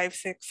 5,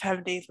 6,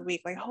 7 days a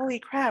week. Like, holy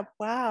crap,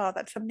 wow,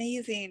 that's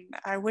amazing.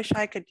 I wish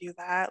I could do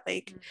that.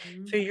 Like,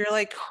 so you're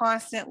like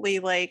constantly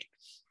like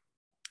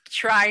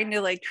trying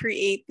to like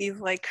create these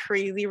like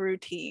crazy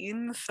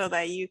routines so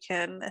that you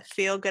can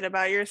feel good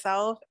about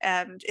yourself.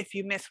 And if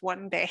you miss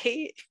one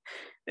day,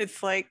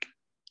 it's like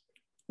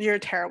you're a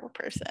terrible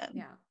person.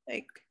 Yeah.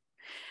 Like,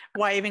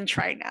 why even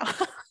try now?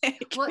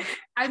 Like, well,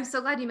 I'm so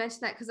glad you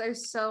mentioned that, because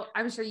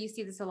I'm sure you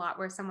see this a lot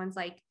where someone's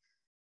like,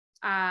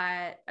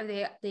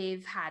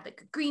 they've had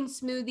like a green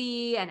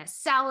smoothie and a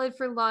salad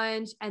for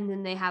lunch, and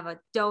then they have a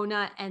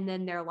donut, and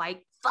then they're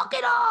like, fuck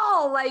it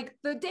all. Like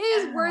the day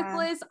is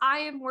worthless. I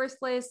am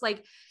worthless.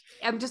 Like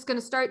I'm just going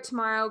to start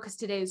tomorrow because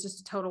today is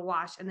just a total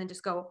wash, and then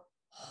just go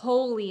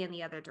wholly in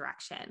the other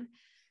direction.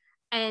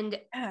 And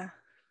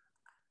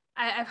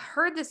I've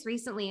heard this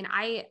recently, and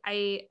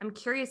I'm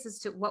curious as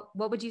to what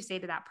would you say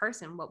to that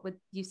person? What would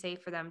you say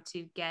for them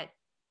to get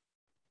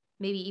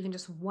maybe even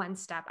just one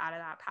step out of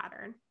that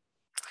pattern?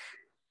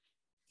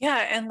 Yeah.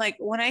 And like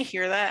when I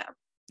hear that,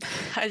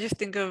 I just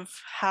think of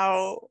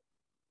how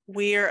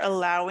we're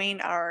allowing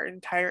our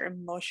entire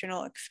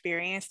emotional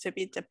experience to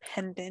be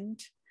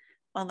dependent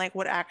on like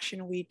what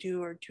action we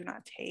do or do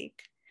not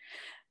take.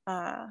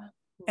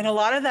 And a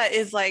lot of that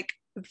is like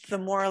the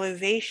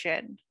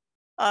moralization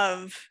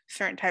of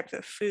certain types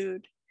of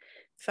food.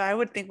 So I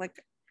would think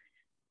like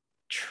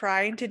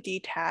trying to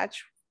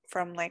detach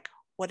from like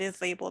what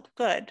is labeled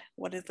good,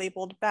 what is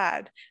labeled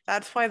bad.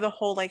 That's why the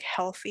whole like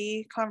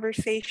healthy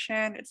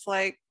conversation, it's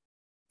like,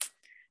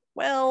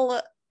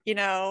 well, you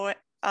know,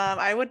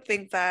 I would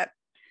think that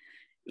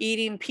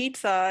eating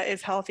pizza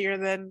is healthier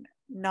than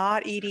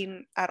not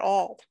eating at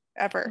all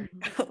ever.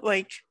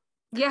 Like,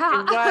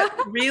 what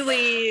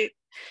really,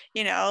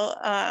 you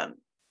know,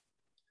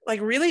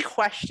 like really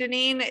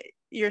questioning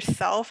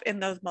yourself in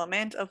those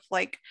moments of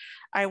like,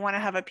 I want to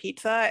have a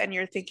pizza, and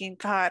you're thinking,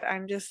 God,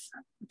 I'm just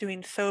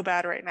doing so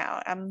bad right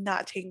now. I'm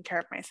not taking care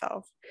of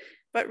myself.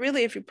 But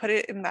really, if you put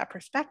it in that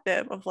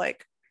perspective of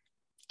like,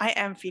 I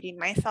am feeding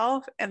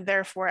myself, and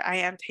therefore I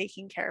am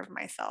taking care of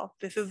myself.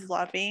 This is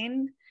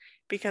loving,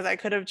 because I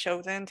could have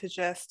chosen to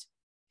just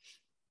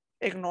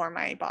ignore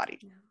my body,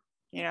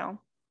 you know?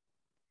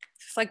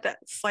 It's just like that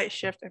slight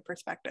shift in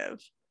perspective,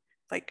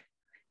 like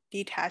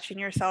detaching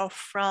yourself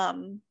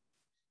from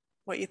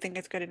what you think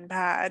is good and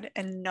bad,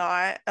 and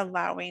not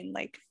allowing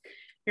like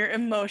your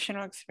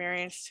emotional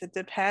experience to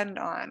depend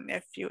on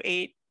if you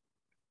ate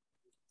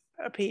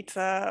a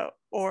pizza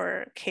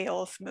or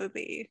kale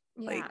smoothie.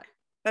 Like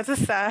that's a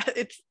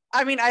sad,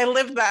 I mean, I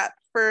lived that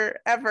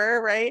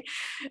forever, right?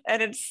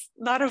 And it's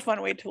not a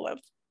fun way to live.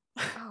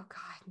 Oh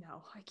God,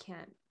 no, I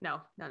can't.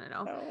 No.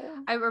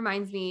 It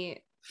reminds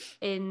me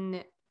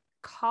in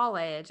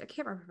college, I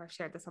can't remember if I've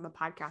shared this on the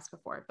podcast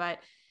before, but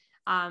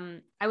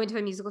I went to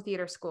a musical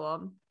theater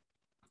school,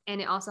 and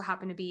it also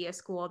happened to be a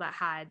school that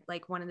had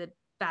like one of the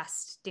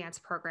best dance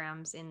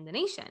programs in the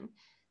nation.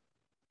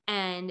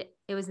 And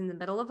it was in the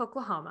middle of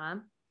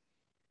Oklahoma,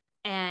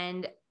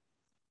 and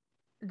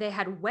they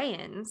had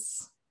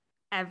weigh-ins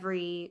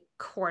every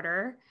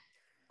quarter.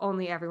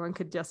 Only everyone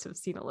could just have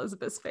seen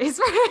Elizabeth's face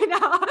right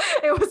now.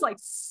 It was like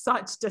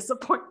such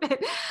disappointment.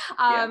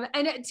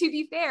 And to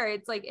be fair,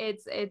 it's like,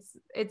 it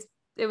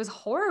was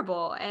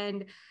horrible.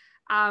 And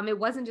it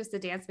wasn't just the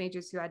dance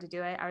majors who had to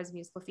do it. I was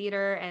musical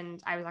theater,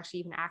 and I was actually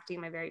even acting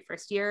my very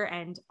first year,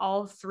 and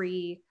all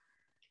 3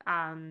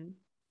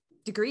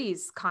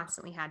 degrees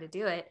constantly had to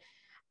do it.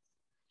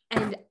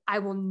 And I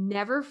will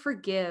never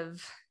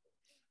forgive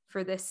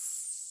for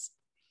this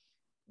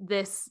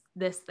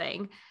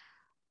thing.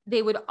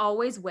 They would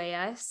always weigh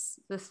us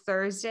the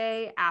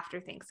Thursday after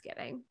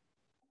Thanksgiving.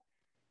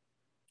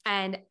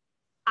 And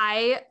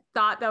I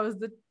thought that was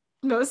the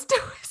most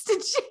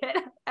twisted shit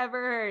I've ever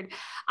heard.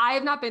 I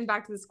have not been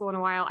back to the school in a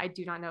while. I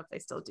do not know if they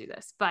still do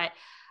this, but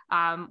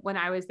when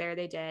I was there,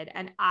 they did.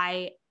 And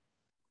I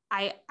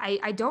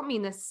don't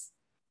mean this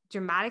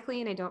dramatically,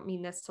 and I don't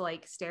mean this to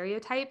like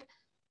stereotype.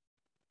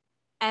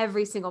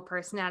 Every single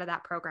person out of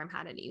that program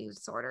had an eating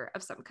disorder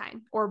of some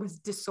kind, or was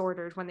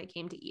disordered when they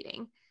came to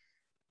eating.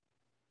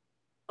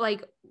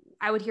 Like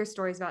I would hear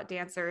stories about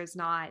dancers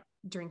not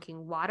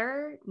drinking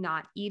water,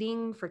 not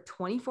eating for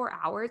 24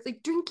 hours,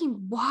 like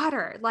drinking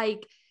water.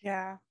 Like,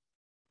 yeah.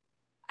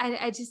 And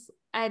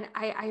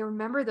I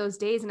remember those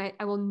days, and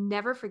I will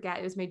never forget.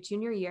 It was my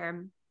junior year,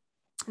 and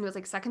it was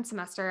like second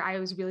semester. I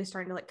was really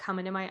starting to like come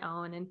into my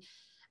own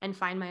and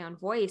find my own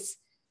voice.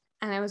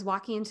 And I was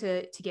walking in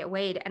to get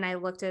weighed, and I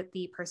looked at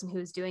the person who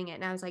was doing it,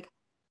 and I was like,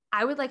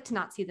 I would like to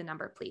not see the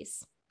number,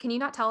 please. Can you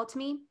not tell it to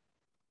me?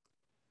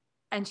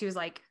 And she was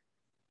like,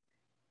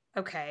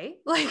 okay,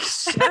 like,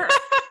 sure. And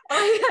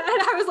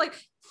I was like,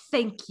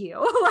 thank you.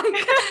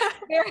 Like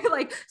very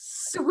like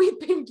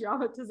sweeping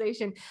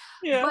dramatization.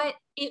 Yeah. But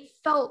it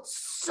felt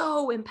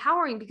so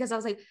empowering because I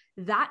was like,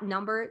 that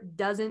number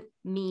doesn't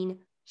mean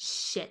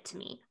shit to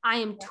me. I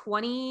am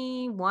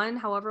 21,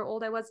 however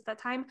old I was at that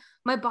time.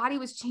 My body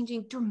was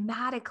changing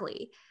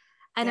dramatically.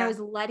 And I was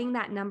letting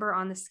that number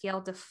on the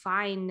scale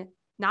define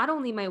not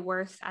only my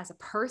worth as a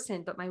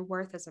person, but my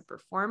worth as a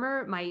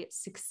performer, my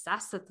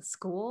success at the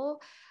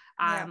school,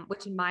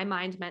 which in my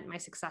mind meant my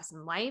success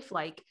in life.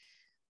 Like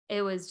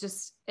it was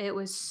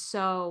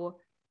so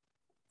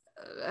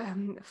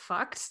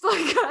fucked.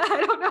 Like,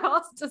 I don't know how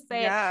else to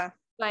say it,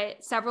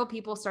 but several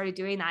people started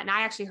doing that. And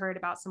I actually heard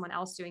about someone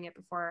else doing it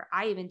before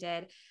I even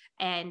did.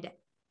 And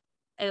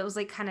it was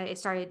like, it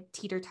started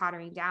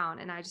teeter-tottering down.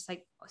 And I just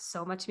like,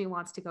 so much of me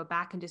wants to go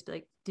back and just be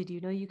like, did you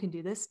know you can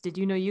do this? Did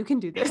you know you can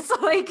do this?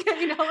 Like,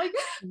 like,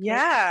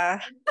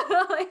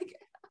 like,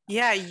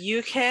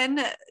 you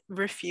can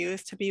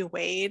refuse to be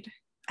weighed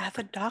at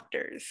the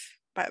doctors,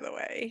 by the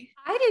way.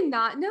 I did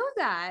not know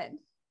that.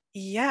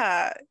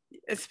 Yeah,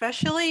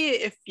 especially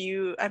if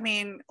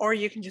or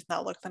you can just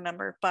not look the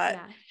number, but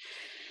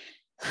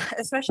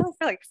especially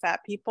for like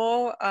fat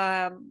people,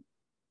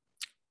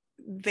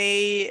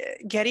 they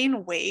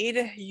getting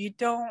weighed, you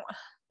don't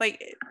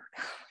like,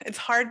 it's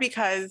hard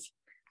because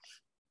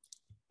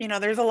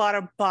there's a lot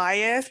of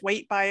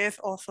weight bias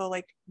also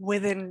like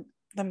within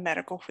the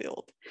medical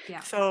field.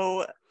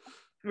 So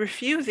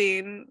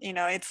refusing,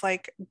 it's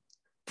like,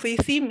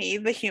 please see me,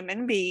 the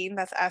human being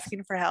that's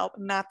asking for help,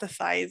 not the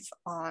size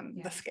on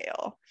the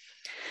scale.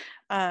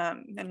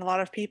 And a lot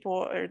of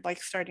people are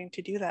like starting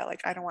to do that.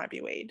 Like, I don't want to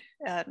be weighed.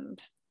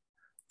 And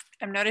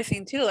I'm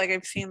noticing too, like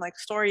I've seen like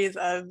stories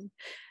of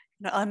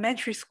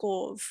elementary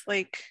schools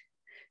like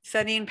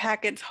sending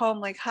packets home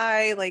like,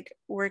 hi, like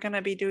we're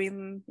gonna be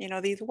doing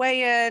these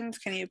weigh-ins,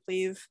 can you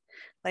please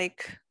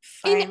like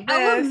sign in this?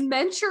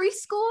 Elementary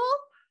school?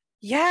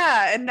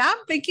 And now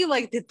I'm thinking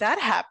like, did that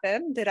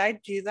happen? Did I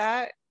do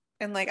that?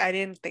 And like, I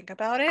didn't think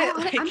about it.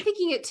 Like, I'm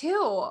thinking it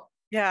too.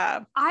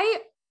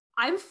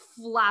 I'm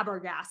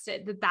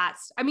flabbergasted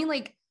that's, and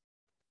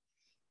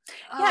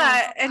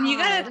you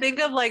gotta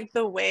think of like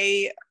the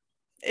way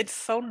it's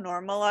so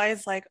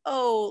normalized, like,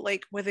 oh,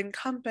 like within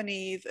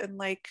companies, and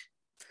like,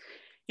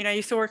 I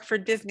used to work for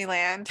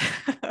Disneyland.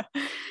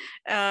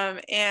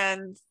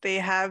 And they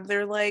have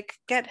their like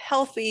get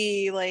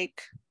healthy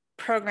like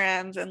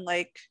programs, and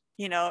like,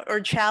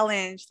 or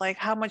challenge, like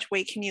how much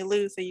weight can you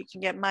lose so you can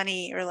get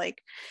money, or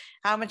like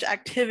how much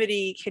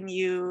activity can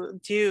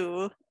you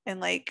do, and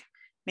like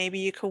maybe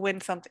you could win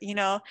something.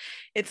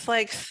 It's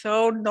like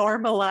so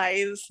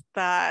normalized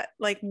that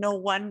like no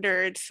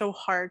wonder it's so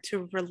hard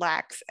to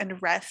relax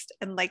and rest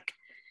and like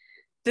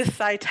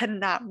decide to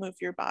not move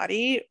your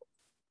body,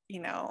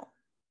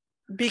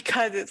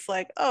 because it's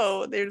like,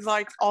 oh, there's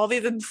like all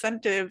these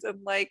incentives and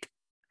like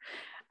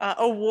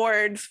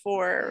awards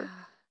for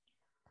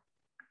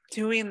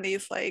doing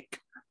these like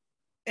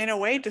in a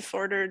way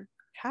disordered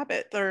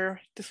habits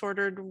or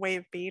disordered way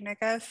of being, I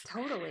guess.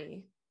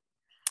 Totally.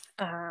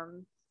 I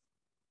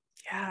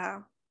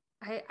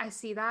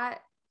see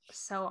that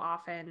so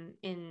often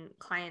in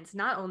clients. It's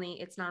not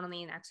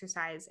only in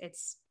exercise,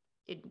 it's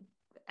in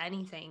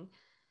anything.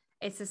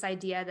 It's this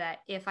idea that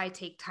if I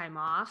take time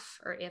off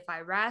or if I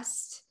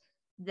rest,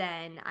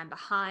 then I'm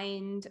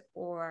behind,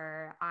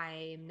 or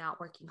I'm not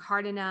working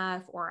hard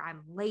enough, or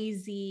I'm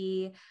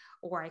lazy,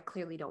 or I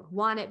clearly don't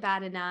want it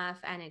bad enough.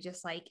 And it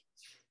just like,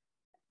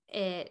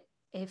 it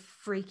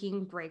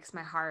freaking breaks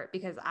my heart,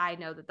 because I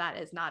know that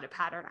is not a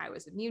pattern I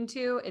was immune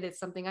to. It is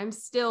something I'm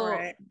still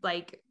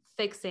like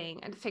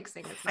fixing.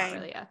 It's not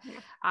really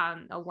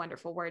a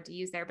wonderful word to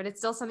use there, but it's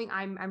still something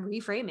I'm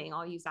reframing.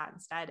 I'll use that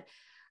instead.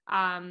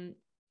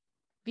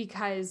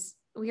 Because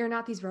we are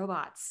not these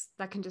robots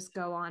that can just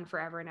go on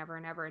forever and ever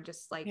and ever. And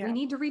just like, we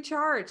need to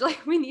recharge.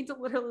 Like we need to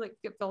literally like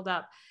get filled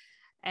up.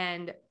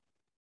 And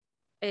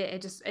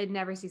it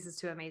never ceases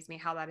to amaze me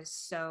how that is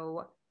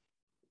so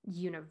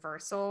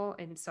universal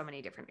in so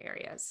many different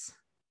areas.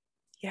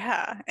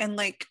 And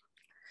like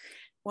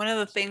one of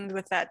the things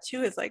with that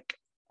too is like,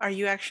 are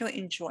you actually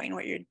enjoying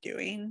what you're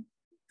doing?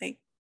 Like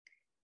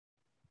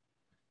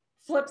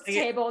flips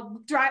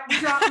table, drop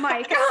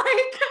mic.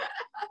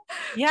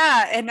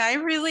 And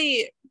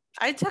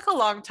I took a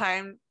long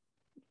time,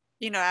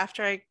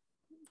 after I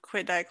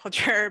quit diet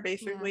culture,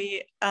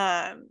 basically,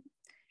 I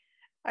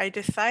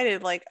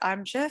decided like,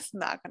 I'm just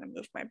not going to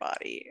move my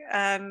body.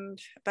 And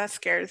that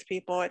scares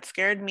people. It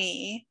scared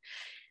me.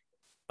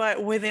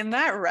 But within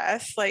that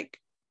rest, like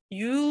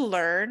you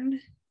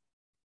learn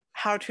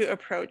how to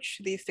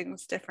approach these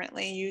things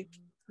differently. You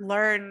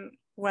learn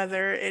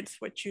whether it's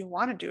what you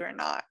want to do or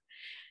not,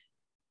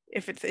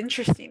 if it's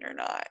interesting or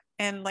not.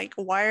 And like,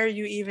 why are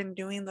you even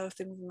doing those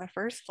things in the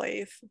first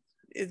place?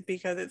 Is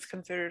because it's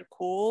considered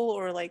cool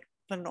or like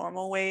the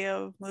normal way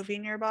of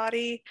moving your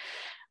body.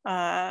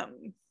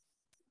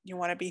 You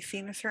want to be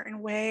seen a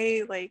certain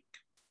way, like,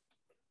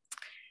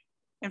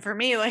 and for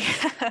me, like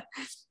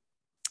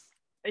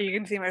you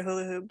can see my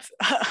hula hoops.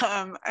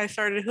 I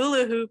started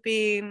hula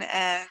hooping,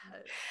 and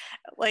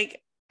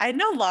like I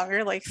no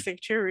longer like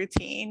stick to a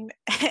routine.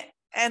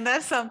 And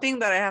that's something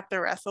that I have to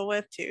wrestle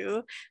with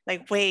too.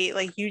 Like, wait,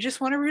 like you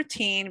just want a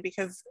routine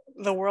because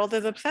the world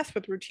is obsessed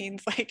with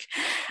routines. Like,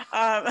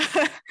 um,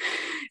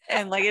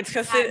 and like it's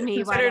At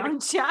me, why considered,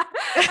 don't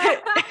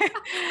you?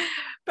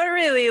 but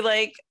really,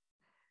 like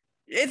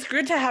it's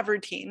good to have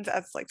routines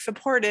as like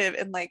supportive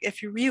and like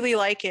if you really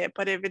like it.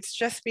 But if it's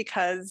just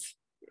because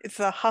it's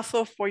a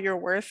hustle for your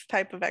worth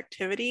type of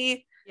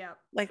activity, Yeah,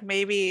 like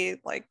maybe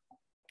like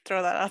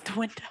throw that out the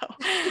window.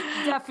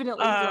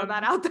 definitely throw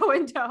that out the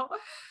window.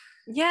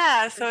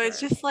 Yeah, so For it's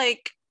sure. just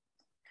like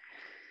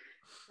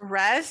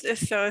rest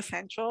is so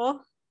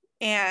essential.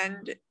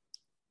 And Yeah.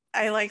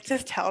 I like to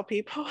tell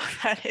people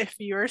that if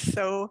you're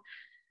so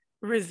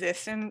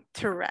resistant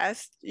to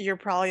rest, you're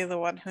probably the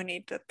one who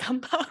needs it the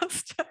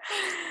most.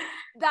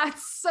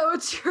 That's so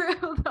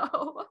true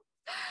though.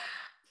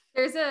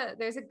 There's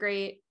a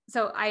great,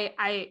 so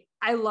I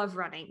love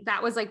running.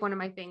 That was like one of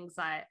my things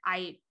that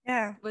I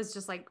Yeah. was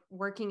just like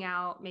working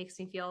out makes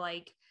me feel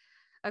like,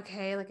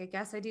 okay, like I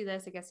guess I do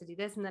this, I guess I do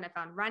this. And then I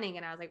found running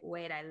and I was like,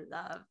 wait, I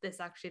love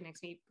this, actually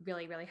makes me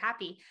really, really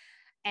happy.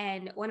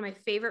 And one of my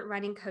favorite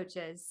running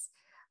coaches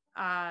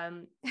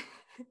um,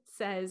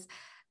 says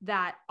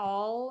that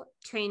all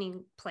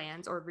training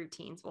plans or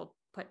routines, we'll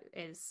put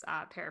is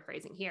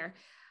paraphrasing here,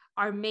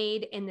 are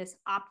made in this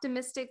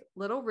optimistic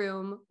little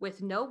room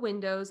with no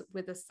windows,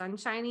 with a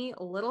sunshiny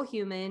little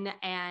human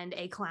and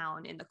a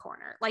clown in the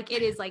corner. Like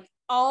it is like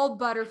all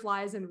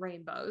butterflies and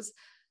rainbows.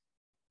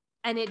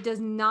 And it does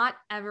not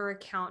ever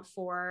account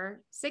for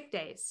sick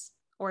days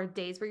or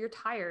days where you're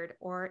tired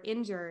or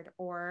injured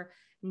or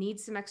need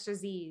some extra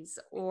Z's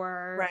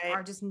or Right.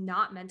 are just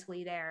not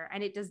mentally there.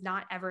 And it does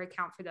not ever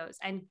account for those.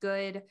 And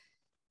good,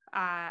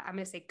 I'm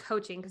going to say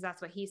coaching because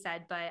that's what he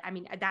said, but I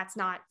mean, that's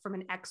not from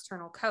an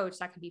external coach.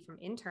 That could be from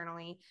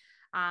internally,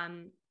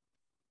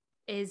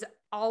 is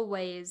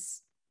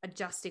always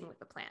adjusting with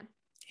the plan.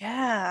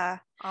 Yeah.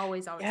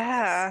 Always.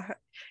 Yeah.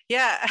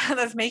 Yeah.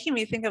 That's making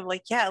me think of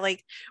like, yeah,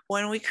 like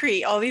when we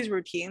create all these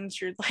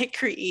routines, you're like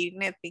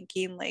creating it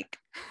thinking like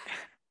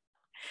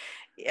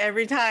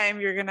every time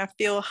you're gonna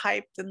feel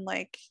hyped and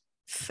like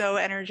so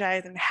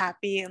energized and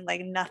happy and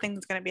like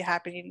nothing's gonna be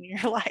happening in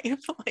your life.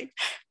 Like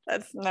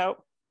that's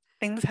nope.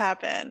 Things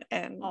happen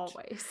and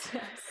Always.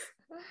 Yes.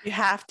 you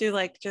have to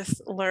like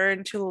just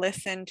learn to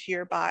listen to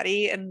your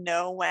body and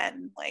know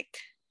when like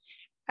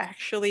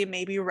actually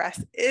maybe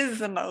rest is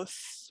the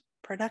most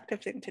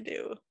productive thing to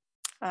do.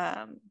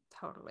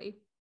 Totally.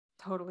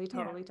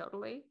 Yeah.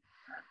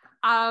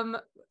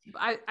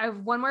 I have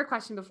one more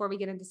question before we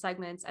get into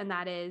segments, and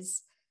that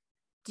is,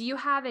 do you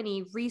have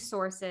any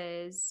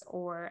resources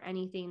or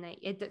anything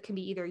that can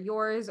be either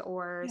yours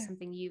or Yeah.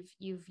 something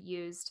you've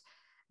used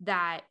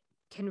that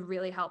can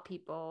really help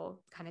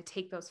people kind of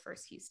take those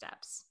first few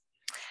steps?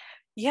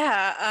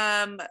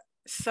 Yeah.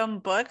 Some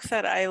books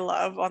that I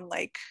love on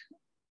like,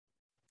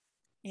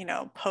 you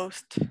know,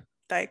 post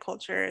diet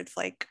culture. It's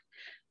like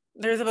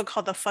there's a book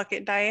called The Fuck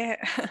It Diet.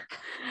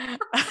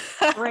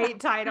 Great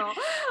title.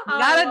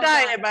 Not a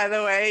diet, by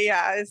the way.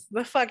 Yeah, it's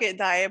The Fuck It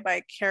Diet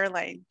by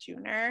Caroline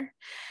Jr.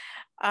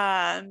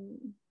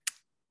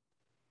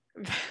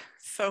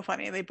 So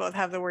funny. They both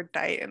have the word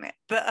diet in it.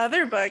 The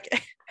other book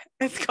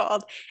is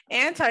called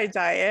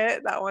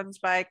Anti-Diet. That one's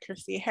by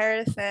Kirsty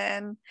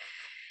Harrison.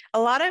 A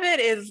lot of it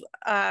is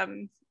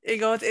it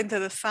goes into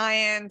the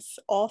science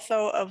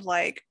also of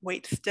like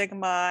weight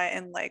stigma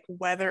and like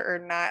whether or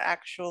not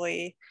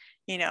actually,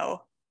 you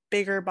know,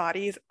 bigger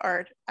bodies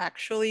are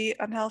actually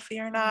unhealthy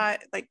or not.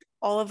 Like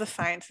all of the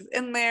science is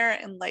in there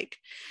and like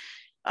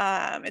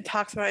it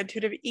talks about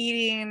intuitive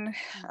eating.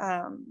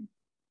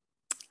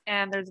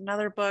 And there's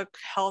another book,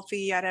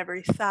 Healthy at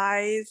Every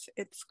Size.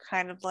 It's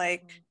kind of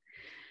like,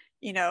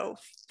 you know,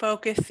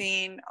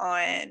 focusing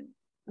on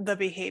the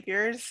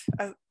behaviors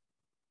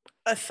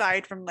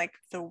aside from like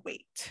the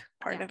weight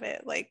part of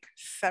it, like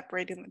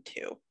separating the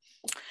two.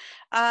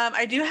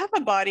 I do have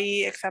a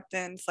body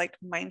acceptance like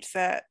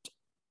mindset,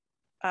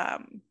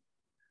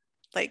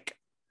 like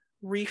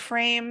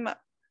reframe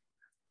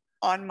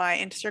on my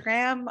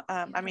Instagram.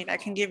 I mean, I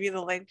can give you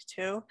the link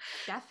too.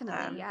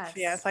 Definitely, yes. So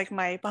yeah, it's like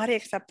my body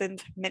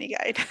acceptance mini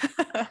guide.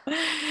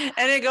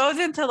 And it goes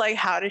into like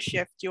how to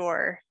shift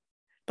your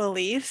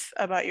beliefs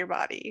about your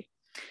body.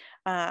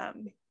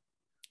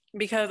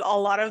 Because a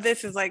lot of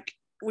this is like,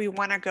 we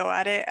want to go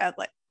at it at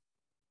like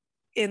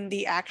in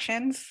the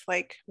actions,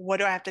 like what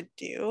do I have to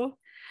do?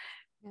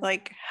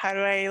 Like how do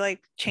I like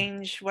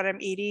change what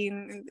I'm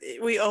eating?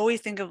 We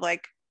always think of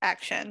like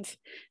actions,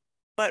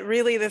 but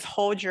really this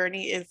whole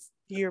journey is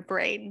your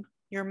brain,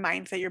 your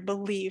mindset, your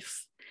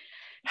beliefs.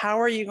 How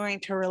are you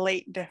going to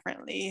relate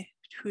differently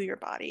to your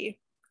body?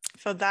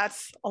 So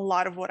that's a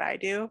lot of what I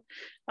do,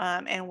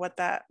 and what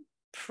that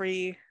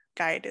free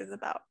guide is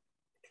about.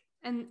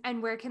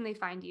 And where can they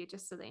find you,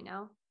 just so they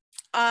know?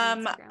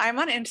 I'm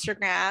on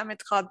Instagram.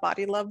 It's called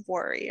Body Love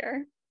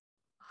Warrior.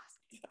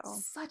 So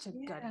such a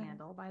good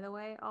handle, by the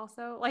way.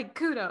 Also, like,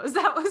 kudos.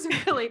 That was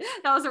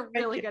a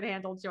really good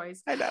handle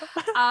choice. I know.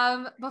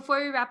 Before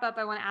we wrap up,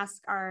 I want to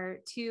ask our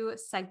 2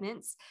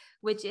 segments,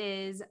 which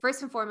is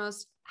first and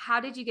foremost, how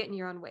did you get in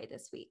your own way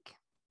this week?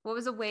 What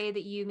was a way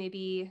that you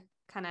maybe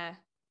kind of,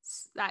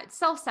 that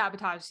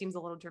self-sabotage seems a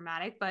little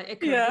dramatic, but it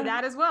could be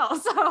that as well.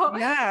 So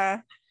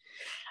yeah.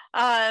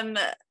 I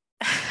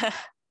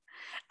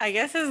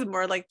guess this is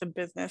more like the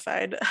business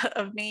side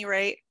of me,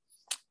 right?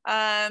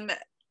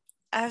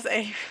 As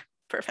a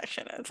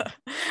perfectionist,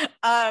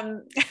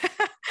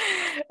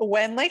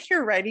 when like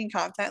you're writing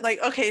content,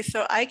 like, okay,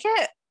 so I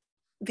get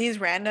these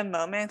random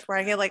moments where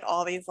I get like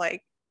all these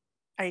like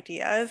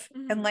ideas,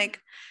 and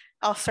like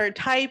I'll start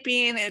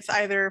typing, it's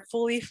either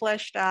fully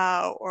fleshed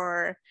out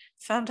or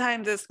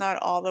sometimes it's not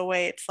all the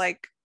way, it's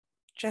like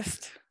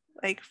just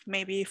like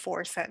maybe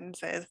 4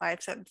 sentences,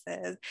 5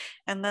 sentences,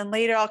 and then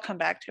later I'll come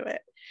back to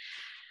it.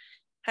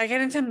 I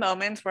get into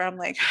moments where I'm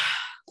like,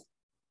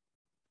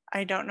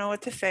 I don't know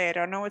what to say, I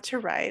don't know what to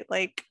write,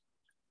 like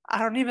I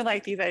don't even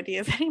like these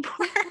ideas anymore.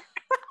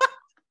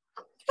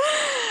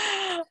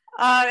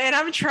 And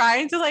I'm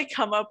trying to like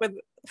come up with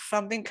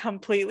something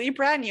completely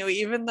brand new,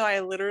 even though I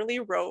literally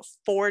wrote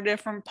 4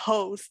 different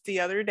posts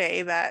the other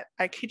day that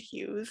I could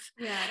use.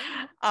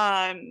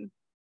 And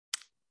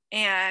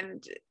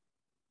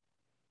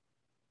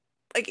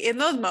like in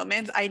those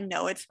moments, I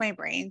know it's my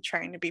brain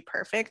trying to be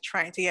perfect,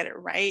 trying to get it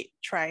right,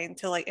 trying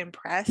to like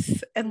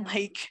impress, and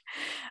like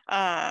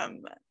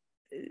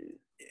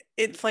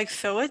it's like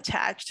so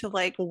attached to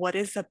like what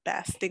is the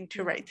best thing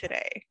to write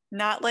today,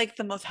 not like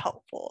the most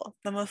helpful,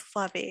 the most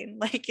loving.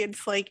 Like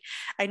it's like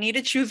I need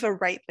to choose the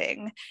right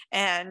thing,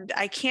 and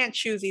I can't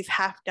choose these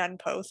half done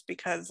posts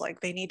because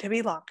like they need to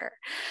be longer.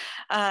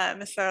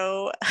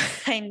 So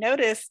I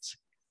noticed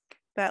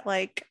that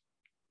like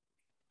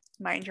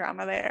mind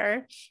drama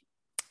there,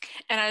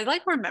 and I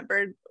like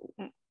remembered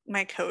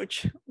my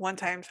coach one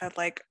time said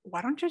like,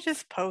 why don't you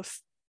just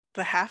post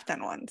the half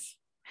done ones?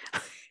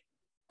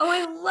 Oh,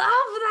 I love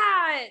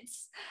that.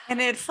 And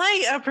it's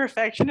like a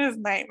perfectionist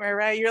nightmare,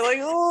 right? You're like,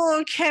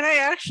 oh, can I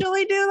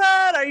actually do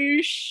that? Are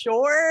you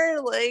sure?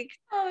 Like,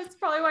 oh, that's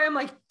probably why I'm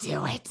like,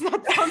 do it.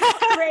 That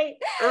sounds great.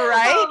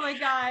 Right? Oh my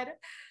God.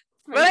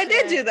 But I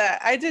did do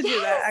that. I did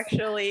do that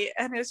actually.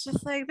 And it's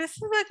just like, this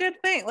is a good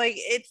thing. Like,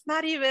 it's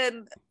not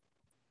even,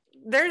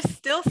 there's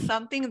still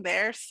something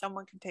there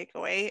someone can take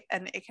away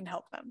and it can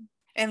help them.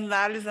 And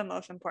that is the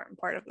most important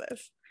part of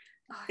this.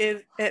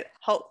 Is it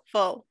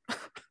helpful?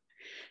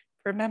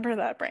 Remember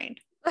that, brain.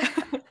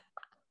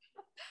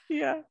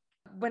 Yeah.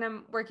 When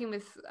I'm working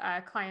with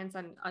clients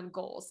on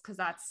goals, because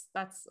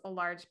that's a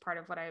large part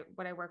of what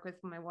I work with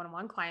my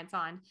one-on-one clients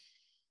on.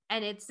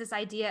 And it's this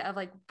idea of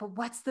like, but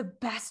what's the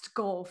best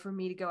goal for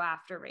me to go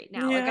after right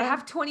now? Like I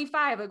have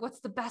 25, like what's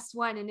the best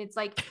one? And it's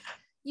like,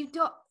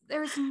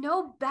 there's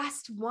no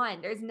best one.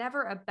 There's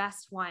never a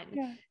best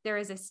one. There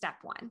is a step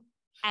one.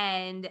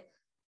 And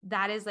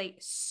that is like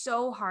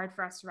so hard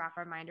for us to wrap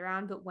our mind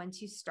around. But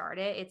once you start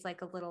it, it's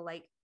like a little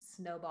like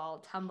snowball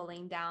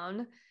tumbling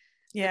down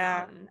the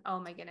mountain. Oh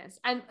my goodness.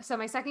 And so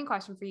my second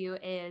question for you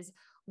is,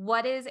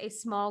 what is a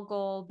small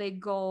goal,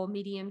 big goal,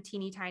 medium,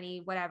 teeny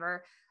tiny,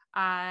 whatever?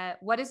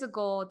 What is a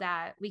goal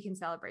that we can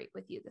celebrate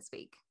with you this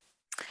week?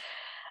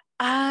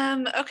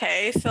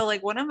 Okay. So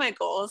like one of my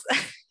goals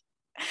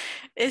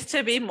is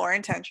to be more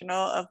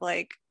intentional of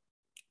like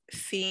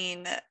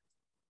seeing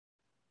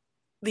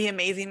the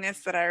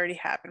amazingness that I already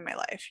have in my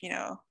life. You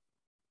know,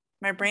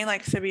 my brain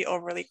likes to be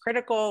overly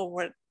critical.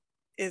 What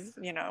is,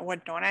 you know,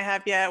 what don't I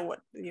have yet? What,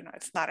 you know,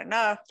 it's not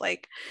enough.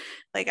 Like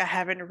I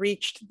haven't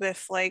reached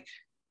this like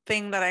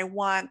thing that I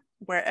want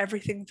where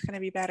everything's going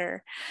to be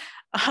better.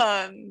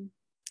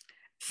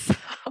 So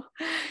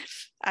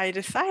I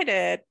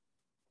decided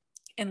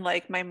in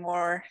like my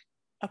more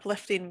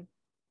uplifting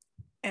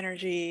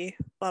energy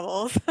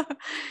levels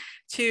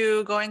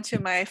to go into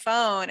my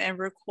phone and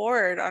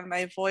record on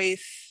my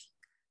voice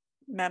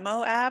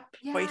memo app,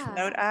 voice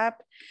note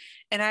app.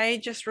 And I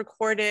just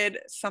recorded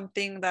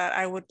something that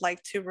I would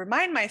like to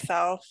remind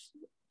myself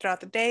throughout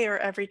the day or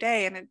every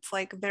day. And it's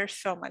like, there's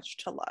so much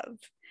to love.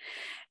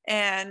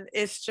 And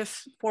it's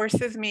just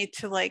forces me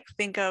to like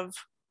think of,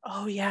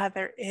 oh yeah,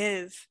 there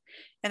is.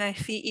 And I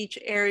see each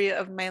area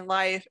of my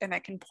life and I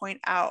can point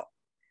out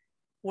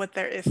what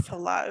there is to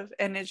love.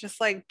 And it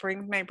just like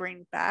brings my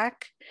brain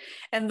back.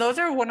 And those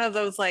are one of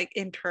those like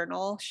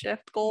internal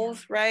shift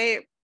goals,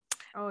 right?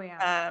 Oh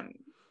yeah.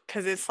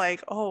 Because it's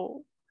like,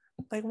 oh,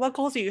 like what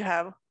goals do you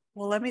have?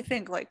 Well, let me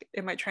think. Like,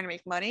 am I trying to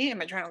make money?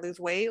 Am I trying to lose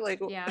weight?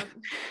 Like,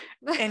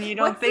 and you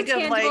don't think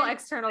of like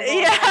external goals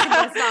that I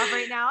can list off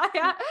right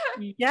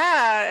now.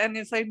 Yeah. And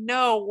it's like,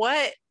 no,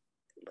 what,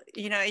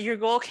 you know, your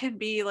goal can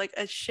be like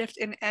a shift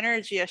in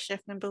energy, a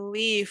shift in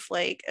belief,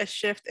 like a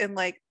shift in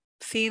like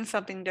seeing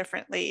something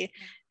differently.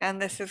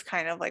 And this is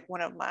kind of like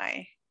one of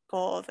my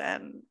goals.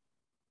 And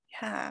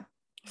yeah,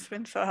 it's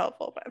been so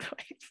helpful, by the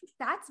way.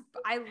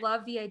 I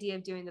love the idea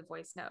of doing the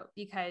voice note,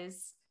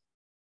 because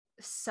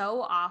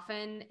so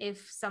often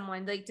if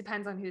someone, like,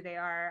 depends on who they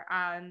are,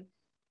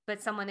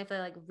 But someone, if they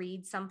like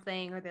read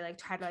something or they like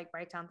try to like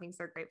write down things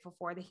they're grateful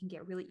for, they can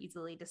get really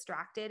easily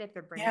distracted if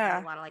their brain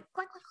has a lot of like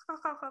clack, clack,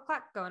 clack, clack, clack,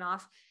 clack going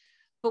off.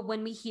 But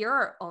when we hear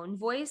our own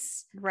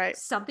voice,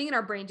 something in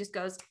our brain just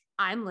goes,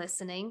 I'm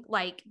listening,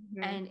 like,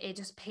 and it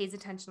just pays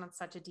attention on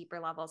such a deeper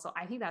level. So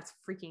I think that's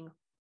freaking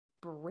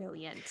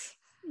brilliant.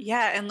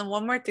 Yeah. And the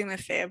one more thing to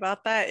say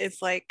about that is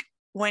like,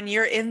 when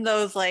you're in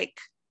those, like,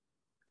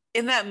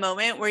 in that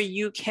moment where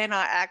you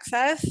cannot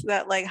access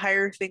that like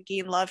higher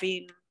thinking,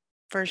 loving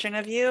version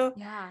of you,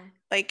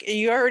 like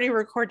you already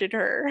recorded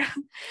her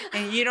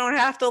and you don't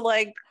have to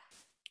like,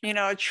 you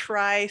know,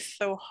 try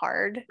so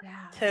hard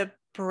to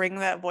bring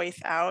that voice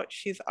out.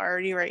 She's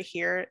already right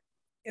here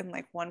in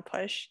like one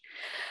push.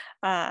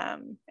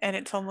 And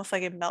it's almost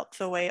like it melts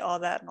away all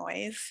that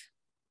noise.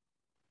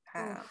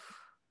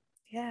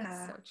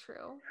 That's so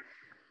true.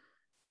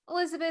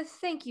 Elizabeth,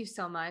 thank you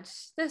so much.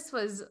 This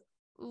was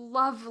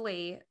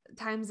lovely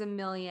times a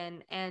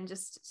million and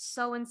just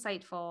so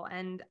insightful.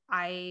 And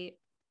I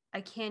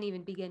can't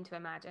even begin to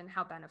imagine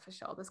how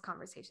beneficial this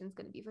conversation is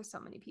going to be for so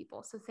many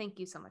people. So thank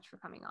you so much for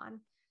coming on.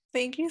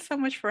 Thank you so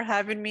much for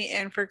having me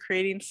and for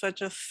creating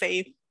such a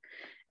safe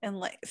and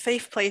like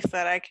safe place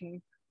that I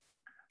can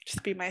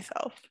just be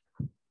myself.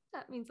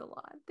 That means a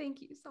lot.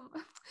 Thank you so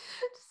much.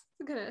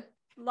 Just gonna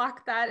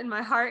lock that in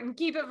my heart and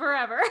keep it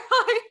forever.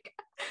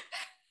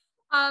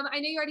 I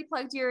know you already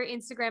plugged your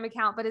Instagram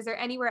account, but is there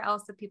anywhere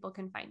else that people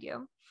can find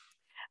you?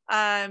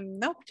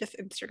 Nope, just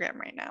Instagram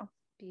right now.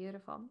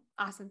 Beautiful.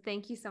 Awesome.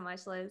 Thank you so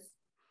much, Liz.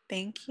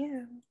 Thank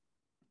you.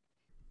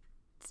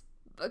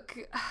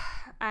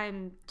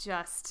 I'm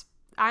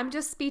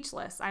just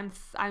speechless.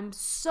 I'm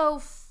so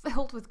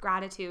filled with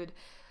gratitude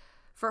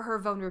for her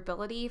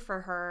vulnerability,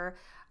 for her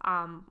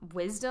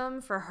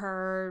wisdom, for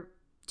her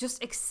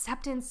just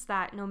acceptance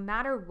that no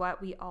matter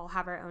what, we all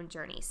have our own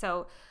journey.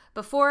 So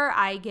before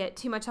I get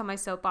too much on my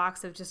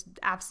soapbox of just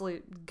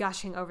absolute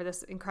gushing over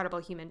this incredible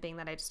human being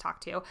that I just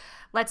talked to,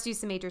 let's do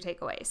some major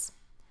takeaways.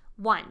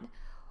 1,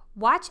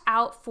 watch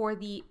out for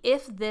the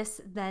if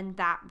this, then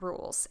that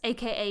rules,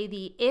 aka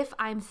the if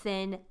I'm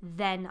thin,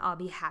 then I'll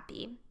be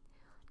happy.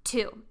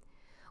 2,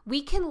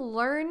 we can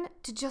learn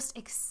to just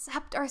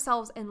accept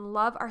ourselves and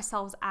love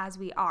ourselves as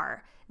we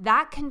are.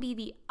 That can be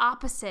the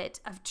opposite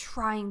of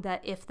trying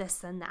the if this,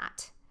 then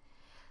that.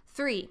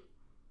 3,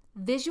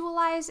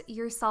 visualize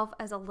yourself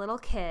as a little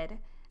kid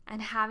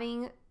and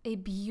having a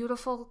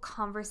beautiful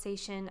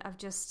conversation of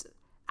just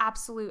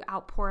absolute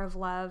outpour of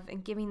love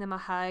and giving them a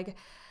hug,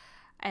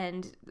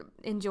 and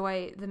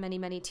enjoy the many,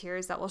 many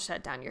tears that will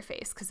shed down your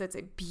face because it's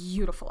a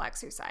beautiful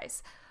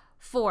exercise.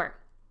 4,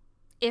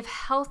 if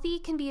healthy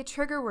can be a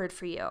trigger word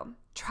for you,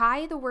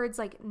 try the words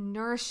like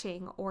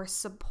nourishing or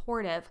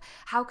supportive.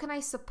 How can I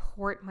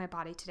support my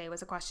body today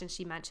was a question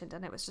she mentioned,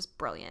 and it was just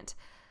brilliant.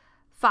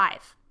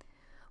 5,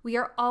 we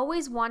are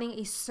always wanting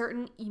a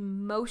certain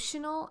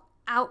emotional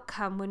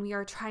outcome when we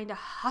are trying to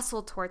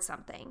hustle towards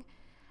something.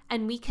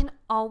 And we can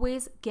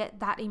always get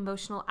that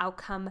emotional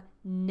outcome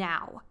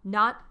now,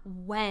 not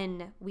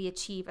when we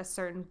achieve a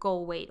certain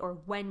goal weight or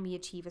when we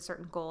achieve a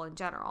certain goal in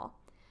general.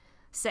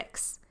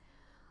 6,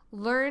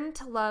 learn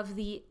to love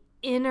the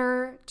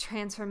inner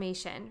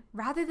transformation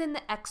rather than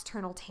the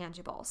external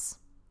tangibles.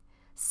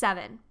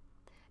 7,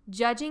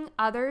 judging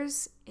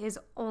others is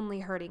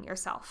only hurting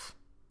yourself.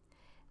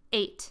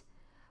 8,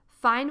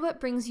 find what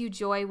brings you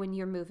joy when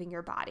you're moving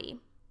your body.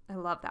 I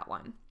love that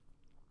one.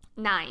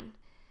 9,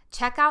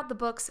 check out the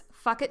books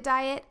Fuck It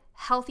Diet,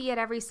 Healthy at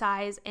Every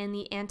Size, and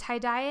The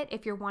Anti-Diet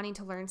if you're wanting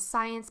to learn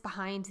science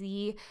behind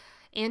the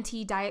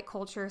anti-diet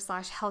culture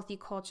 / healthy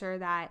culture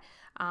that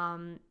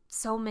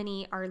so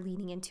many are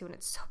leaning into, and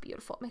it's so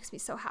beautiful. It makes me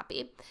so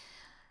happy.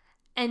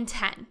 And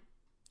 10,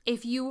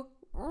 if you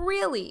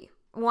really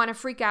want to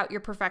freak out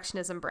your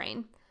perfectionism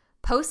brain,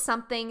 post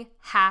something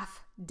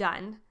half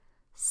done.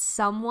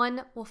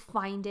 Someone will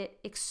find it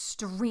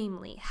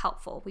extremely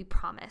helpful, we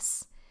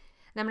promise.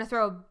 And I'm going to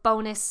throw a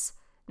bonus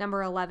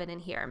number 11 in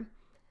here.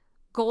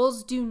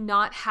 Goals do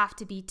not have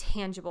to be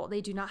tangible.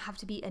 They do not have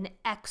to be an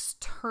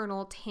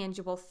external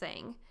tangible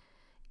thing.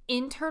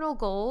 Internal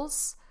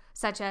goals,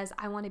 such as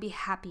I want to be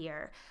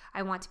happier,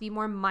 I want to be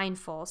more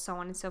mindful, so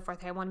on and so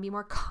forth, I want to be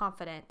more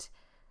confident,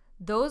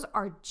 those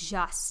are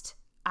just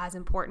as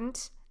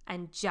important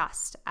and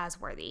just as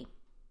worthy.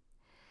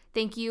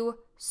 Thank you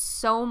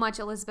so much,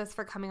 Elizabeth,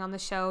 for coming on the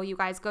show. You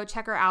guys go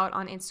check her out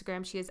on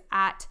Instagram. She is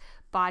at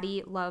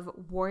Body Love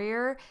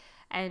Warrior,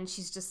 and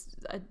she's just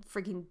a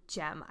freaking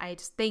gem. I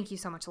just thank you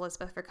so much,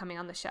 Elizabeth, for coming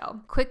on the show.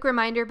 Quick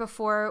reminder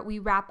before we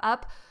wrap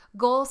up,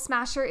 Goal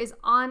Smasher is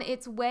on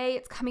its way.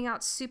 It's coming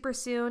out super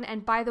soon.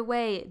 And by the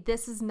way,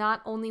 this is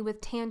not only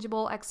with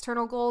tangible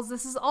external goals,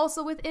 this is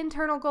also with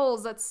internal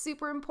goals. That's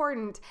super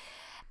important.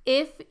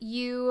 If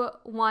you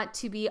want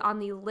to be on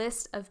the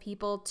list of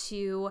people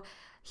to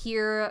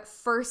hear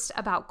first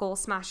about Goal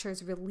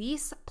Smasher's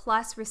release,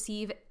 plus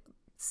receive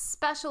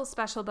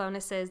special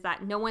bonuses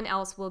that no one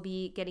else will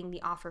be getting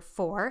the offer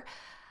for,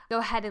 go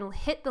ahead and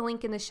hit the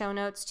link in the show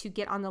notes to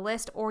get on the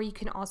list, or you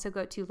can also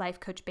go to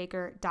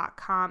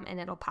lifecoachbaker.com and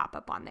it'll pop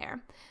up on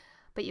there.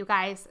 But you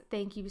guys,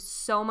 thank you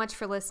so much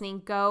for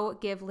listening. Go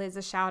give Liz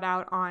a shout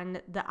out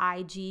on the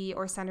IG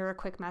or send her a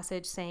quick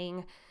message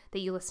saying that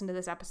you listened to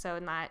this episode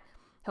and that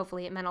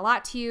hopefully it meant a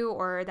lot to you,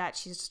 or that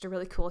she's just a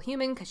really cool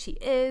human, because she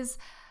is.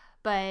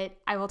 But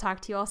I will talk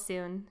to you all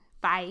soon.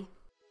 Bye.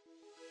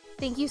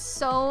 Thank you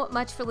so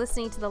much for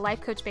listening to the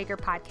Life Coach Baker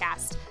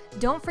podcast.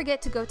 Don't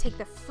forget to go take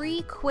the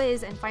free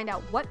quiz and find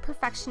out what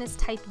perfectionist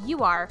type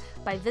you are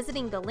by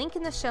visiting the link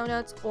in the show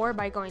notes or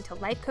by going to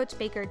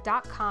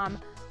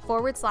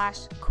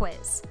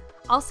lifecoachbaker.com/quiz.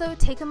 Also,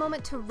 take a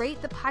moment to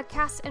rate the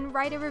podcast and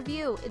write a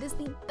review. It is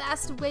the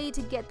best way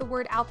to get the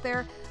word out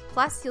there.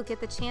 Plus, you'll get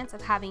the chance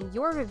of having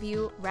your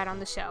review read on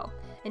the show.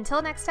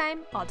 Until next time,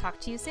 I'll talk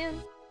to you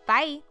soon.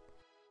 Bye.